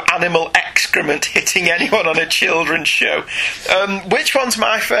to show animal excrement hitting anyone on a children's show. Which one's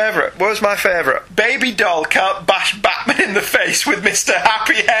my favourite? Where's my favourite? Baby doll can't bash Batman in the face with Mr.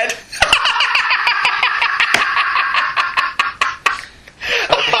 Happy Head.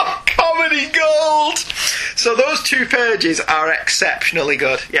 Oh, comedy gold! So those 2 pages are exceptionally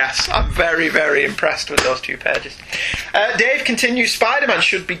good. Yes, I'm very, very impressed with those 2 pages. Dave continues, Spider-Man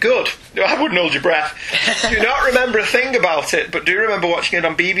should be good. I wouldn't hold your breath. Do not remember a thing about it, but do remember watching it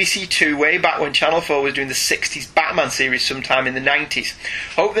on BBC 2 way back when Channel 4 was doing the 60s Batman series sometime in the 90s.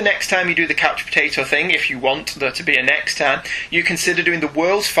 Hope the next time you do the couch potato thing, if you want there to be a next time, you consider doing the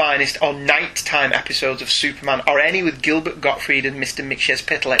world's finest or nighttime episodes of Superman, or any with Gilbert Gottfried and Mr.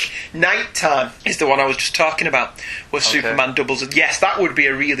 Mixes-Pitalik. Nighttime is the one I was just talking about, where Superman doubles. Yes, that would be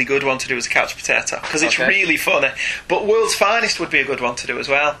a really good one to do as a couch potato, because it's really funny. But World's Finest would be a good one to do as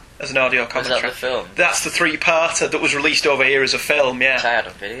well, as an audio commentary. Is that the film? That's the 3-parter that was released over here as a film, yeah. Which I had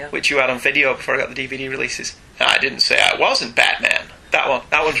on video. Which you had on video before I got the DVD releases. I didn't say I wasn't Batman. That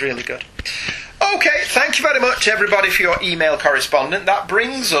one's really good. Okay, thank you very much everybody for your email correspondence. That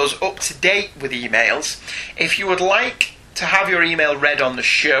brings us up to date with emails. If you would like to have your email read on the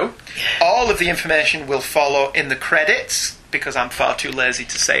show, all of the information will follow in the credits, because I'm far too lazy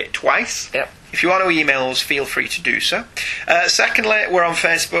to say it twice. Yep. If you want to email us, feel free to do so. Secondly, we're on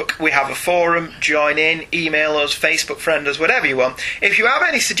Facebook. We have a forum. Join in, email us, Facebook friend us, whatever you want. If you have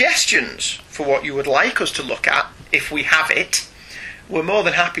any suggestions for what you would like us to look at, if we have it, we're more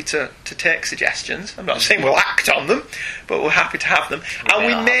than happy to take suggestions. I'm not saying we'll act on them, but we're happy to have them. And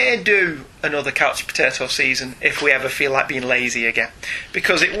we may do another couch potato season if we ever feel like being lazy again.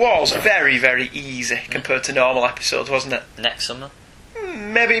 Because it was very, very easy compared to normal episodes, wasn't it? Next summer.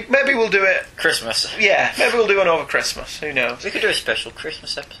 Maybe we'll do it. Christmas. Yeah, maybe we'll do one over Christmas. Who knows? We could do a special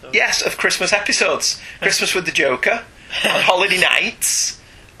Christmas episode. Yes, of Christmas episodes. Christmas with the Joker, on holiday nights.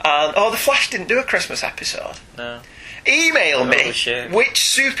 And, The Flash didn't do a Christmas episode. No. Email me shame. which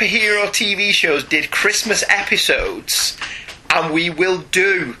superhero TV shows did Christmas episodes, and we will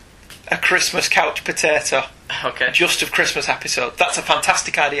do a Christmas couch potato. Okay. Just of Christmas episodes. That's a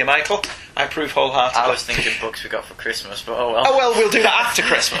fantastic idea, Michael. I approve wholeheartedly. I was thinking books we got for Christmas, but oh well. Oh well, we'll do that after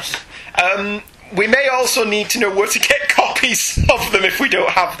Christmas. We may also need to know where to get copies of them if we don't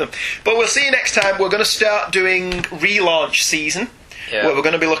have them. But we'll see you next time. We're going to start doing relaunch season, where we're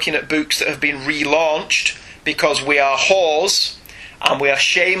going to be looking at books that have been relaunched, because we are whores, and we are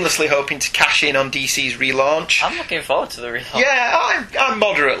shamelessly hoping to cash in on DC's relaunch. I'm looking forward to the relaunch. Yeah, I'm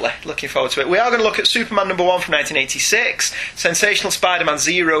moderately looking forward to it. We are going to look at Superman #1 from 1986, Sensational Spider-Man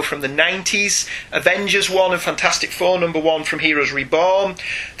 0 from the 90s, Avengers 1 and Fantastic Four #1 from Heroes Reborn,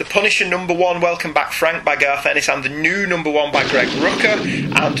 The Punisher #1 Welcome Back Frank by Garth Ennis and the new #1 by Greg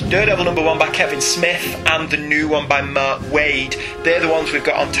Rucka, and Daredevil #1 by Kevin Smith, and the new one by Mark Waid. They're the ones we've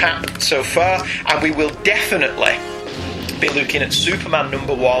got on tap so far, and we will definitely be looking at Superman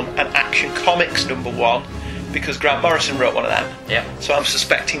 #1 and Action Comics #1, because Grant Morrison wrote one of them. Yeah. So I'm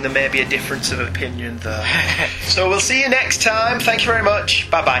suspecting there may be a difference of opinion there. So we'll see you next time. Thank you very much.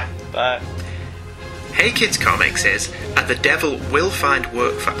 Bye-bye. Bye. Hey Kids Comics is, and the devil will find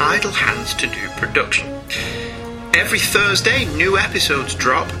work for idle hands to do production. Every Thursday, new episodes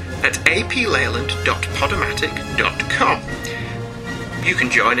drop at apleyland.podomatic.com. You can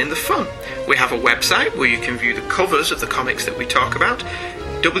join in the fun. We have a website where you can view the covers of the comics that we talk about,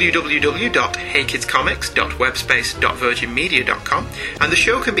 www.heykidscomics.webspace.virginmedia.com, and the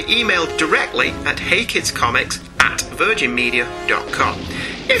show can be emailed directly at heykidscomics@virginmedia.com.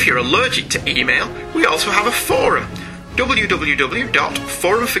 If you're allergic to email, we also have a forum,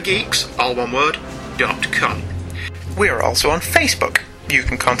 www.forumforgeeks.com. We are also on Facebook. You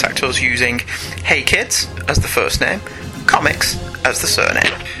can contact us using Hey Kids as the first name, Comics as the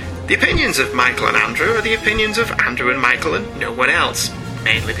surname. The opinions of Michael and Andrew are the opinions of Andrew and Michael and no one else,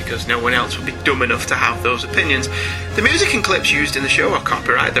 mainly because no one else would be dumb enough to have those opinions. The music and clips used in the show are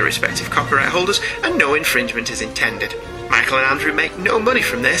copyright their respective copyright holders, and no infringement is intended. Michael and Andrew make no money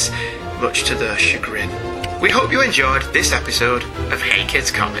from this, much to their chagrin. We hope you enjoyed this episode of Hey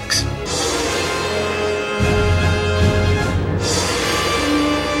Kids Comics.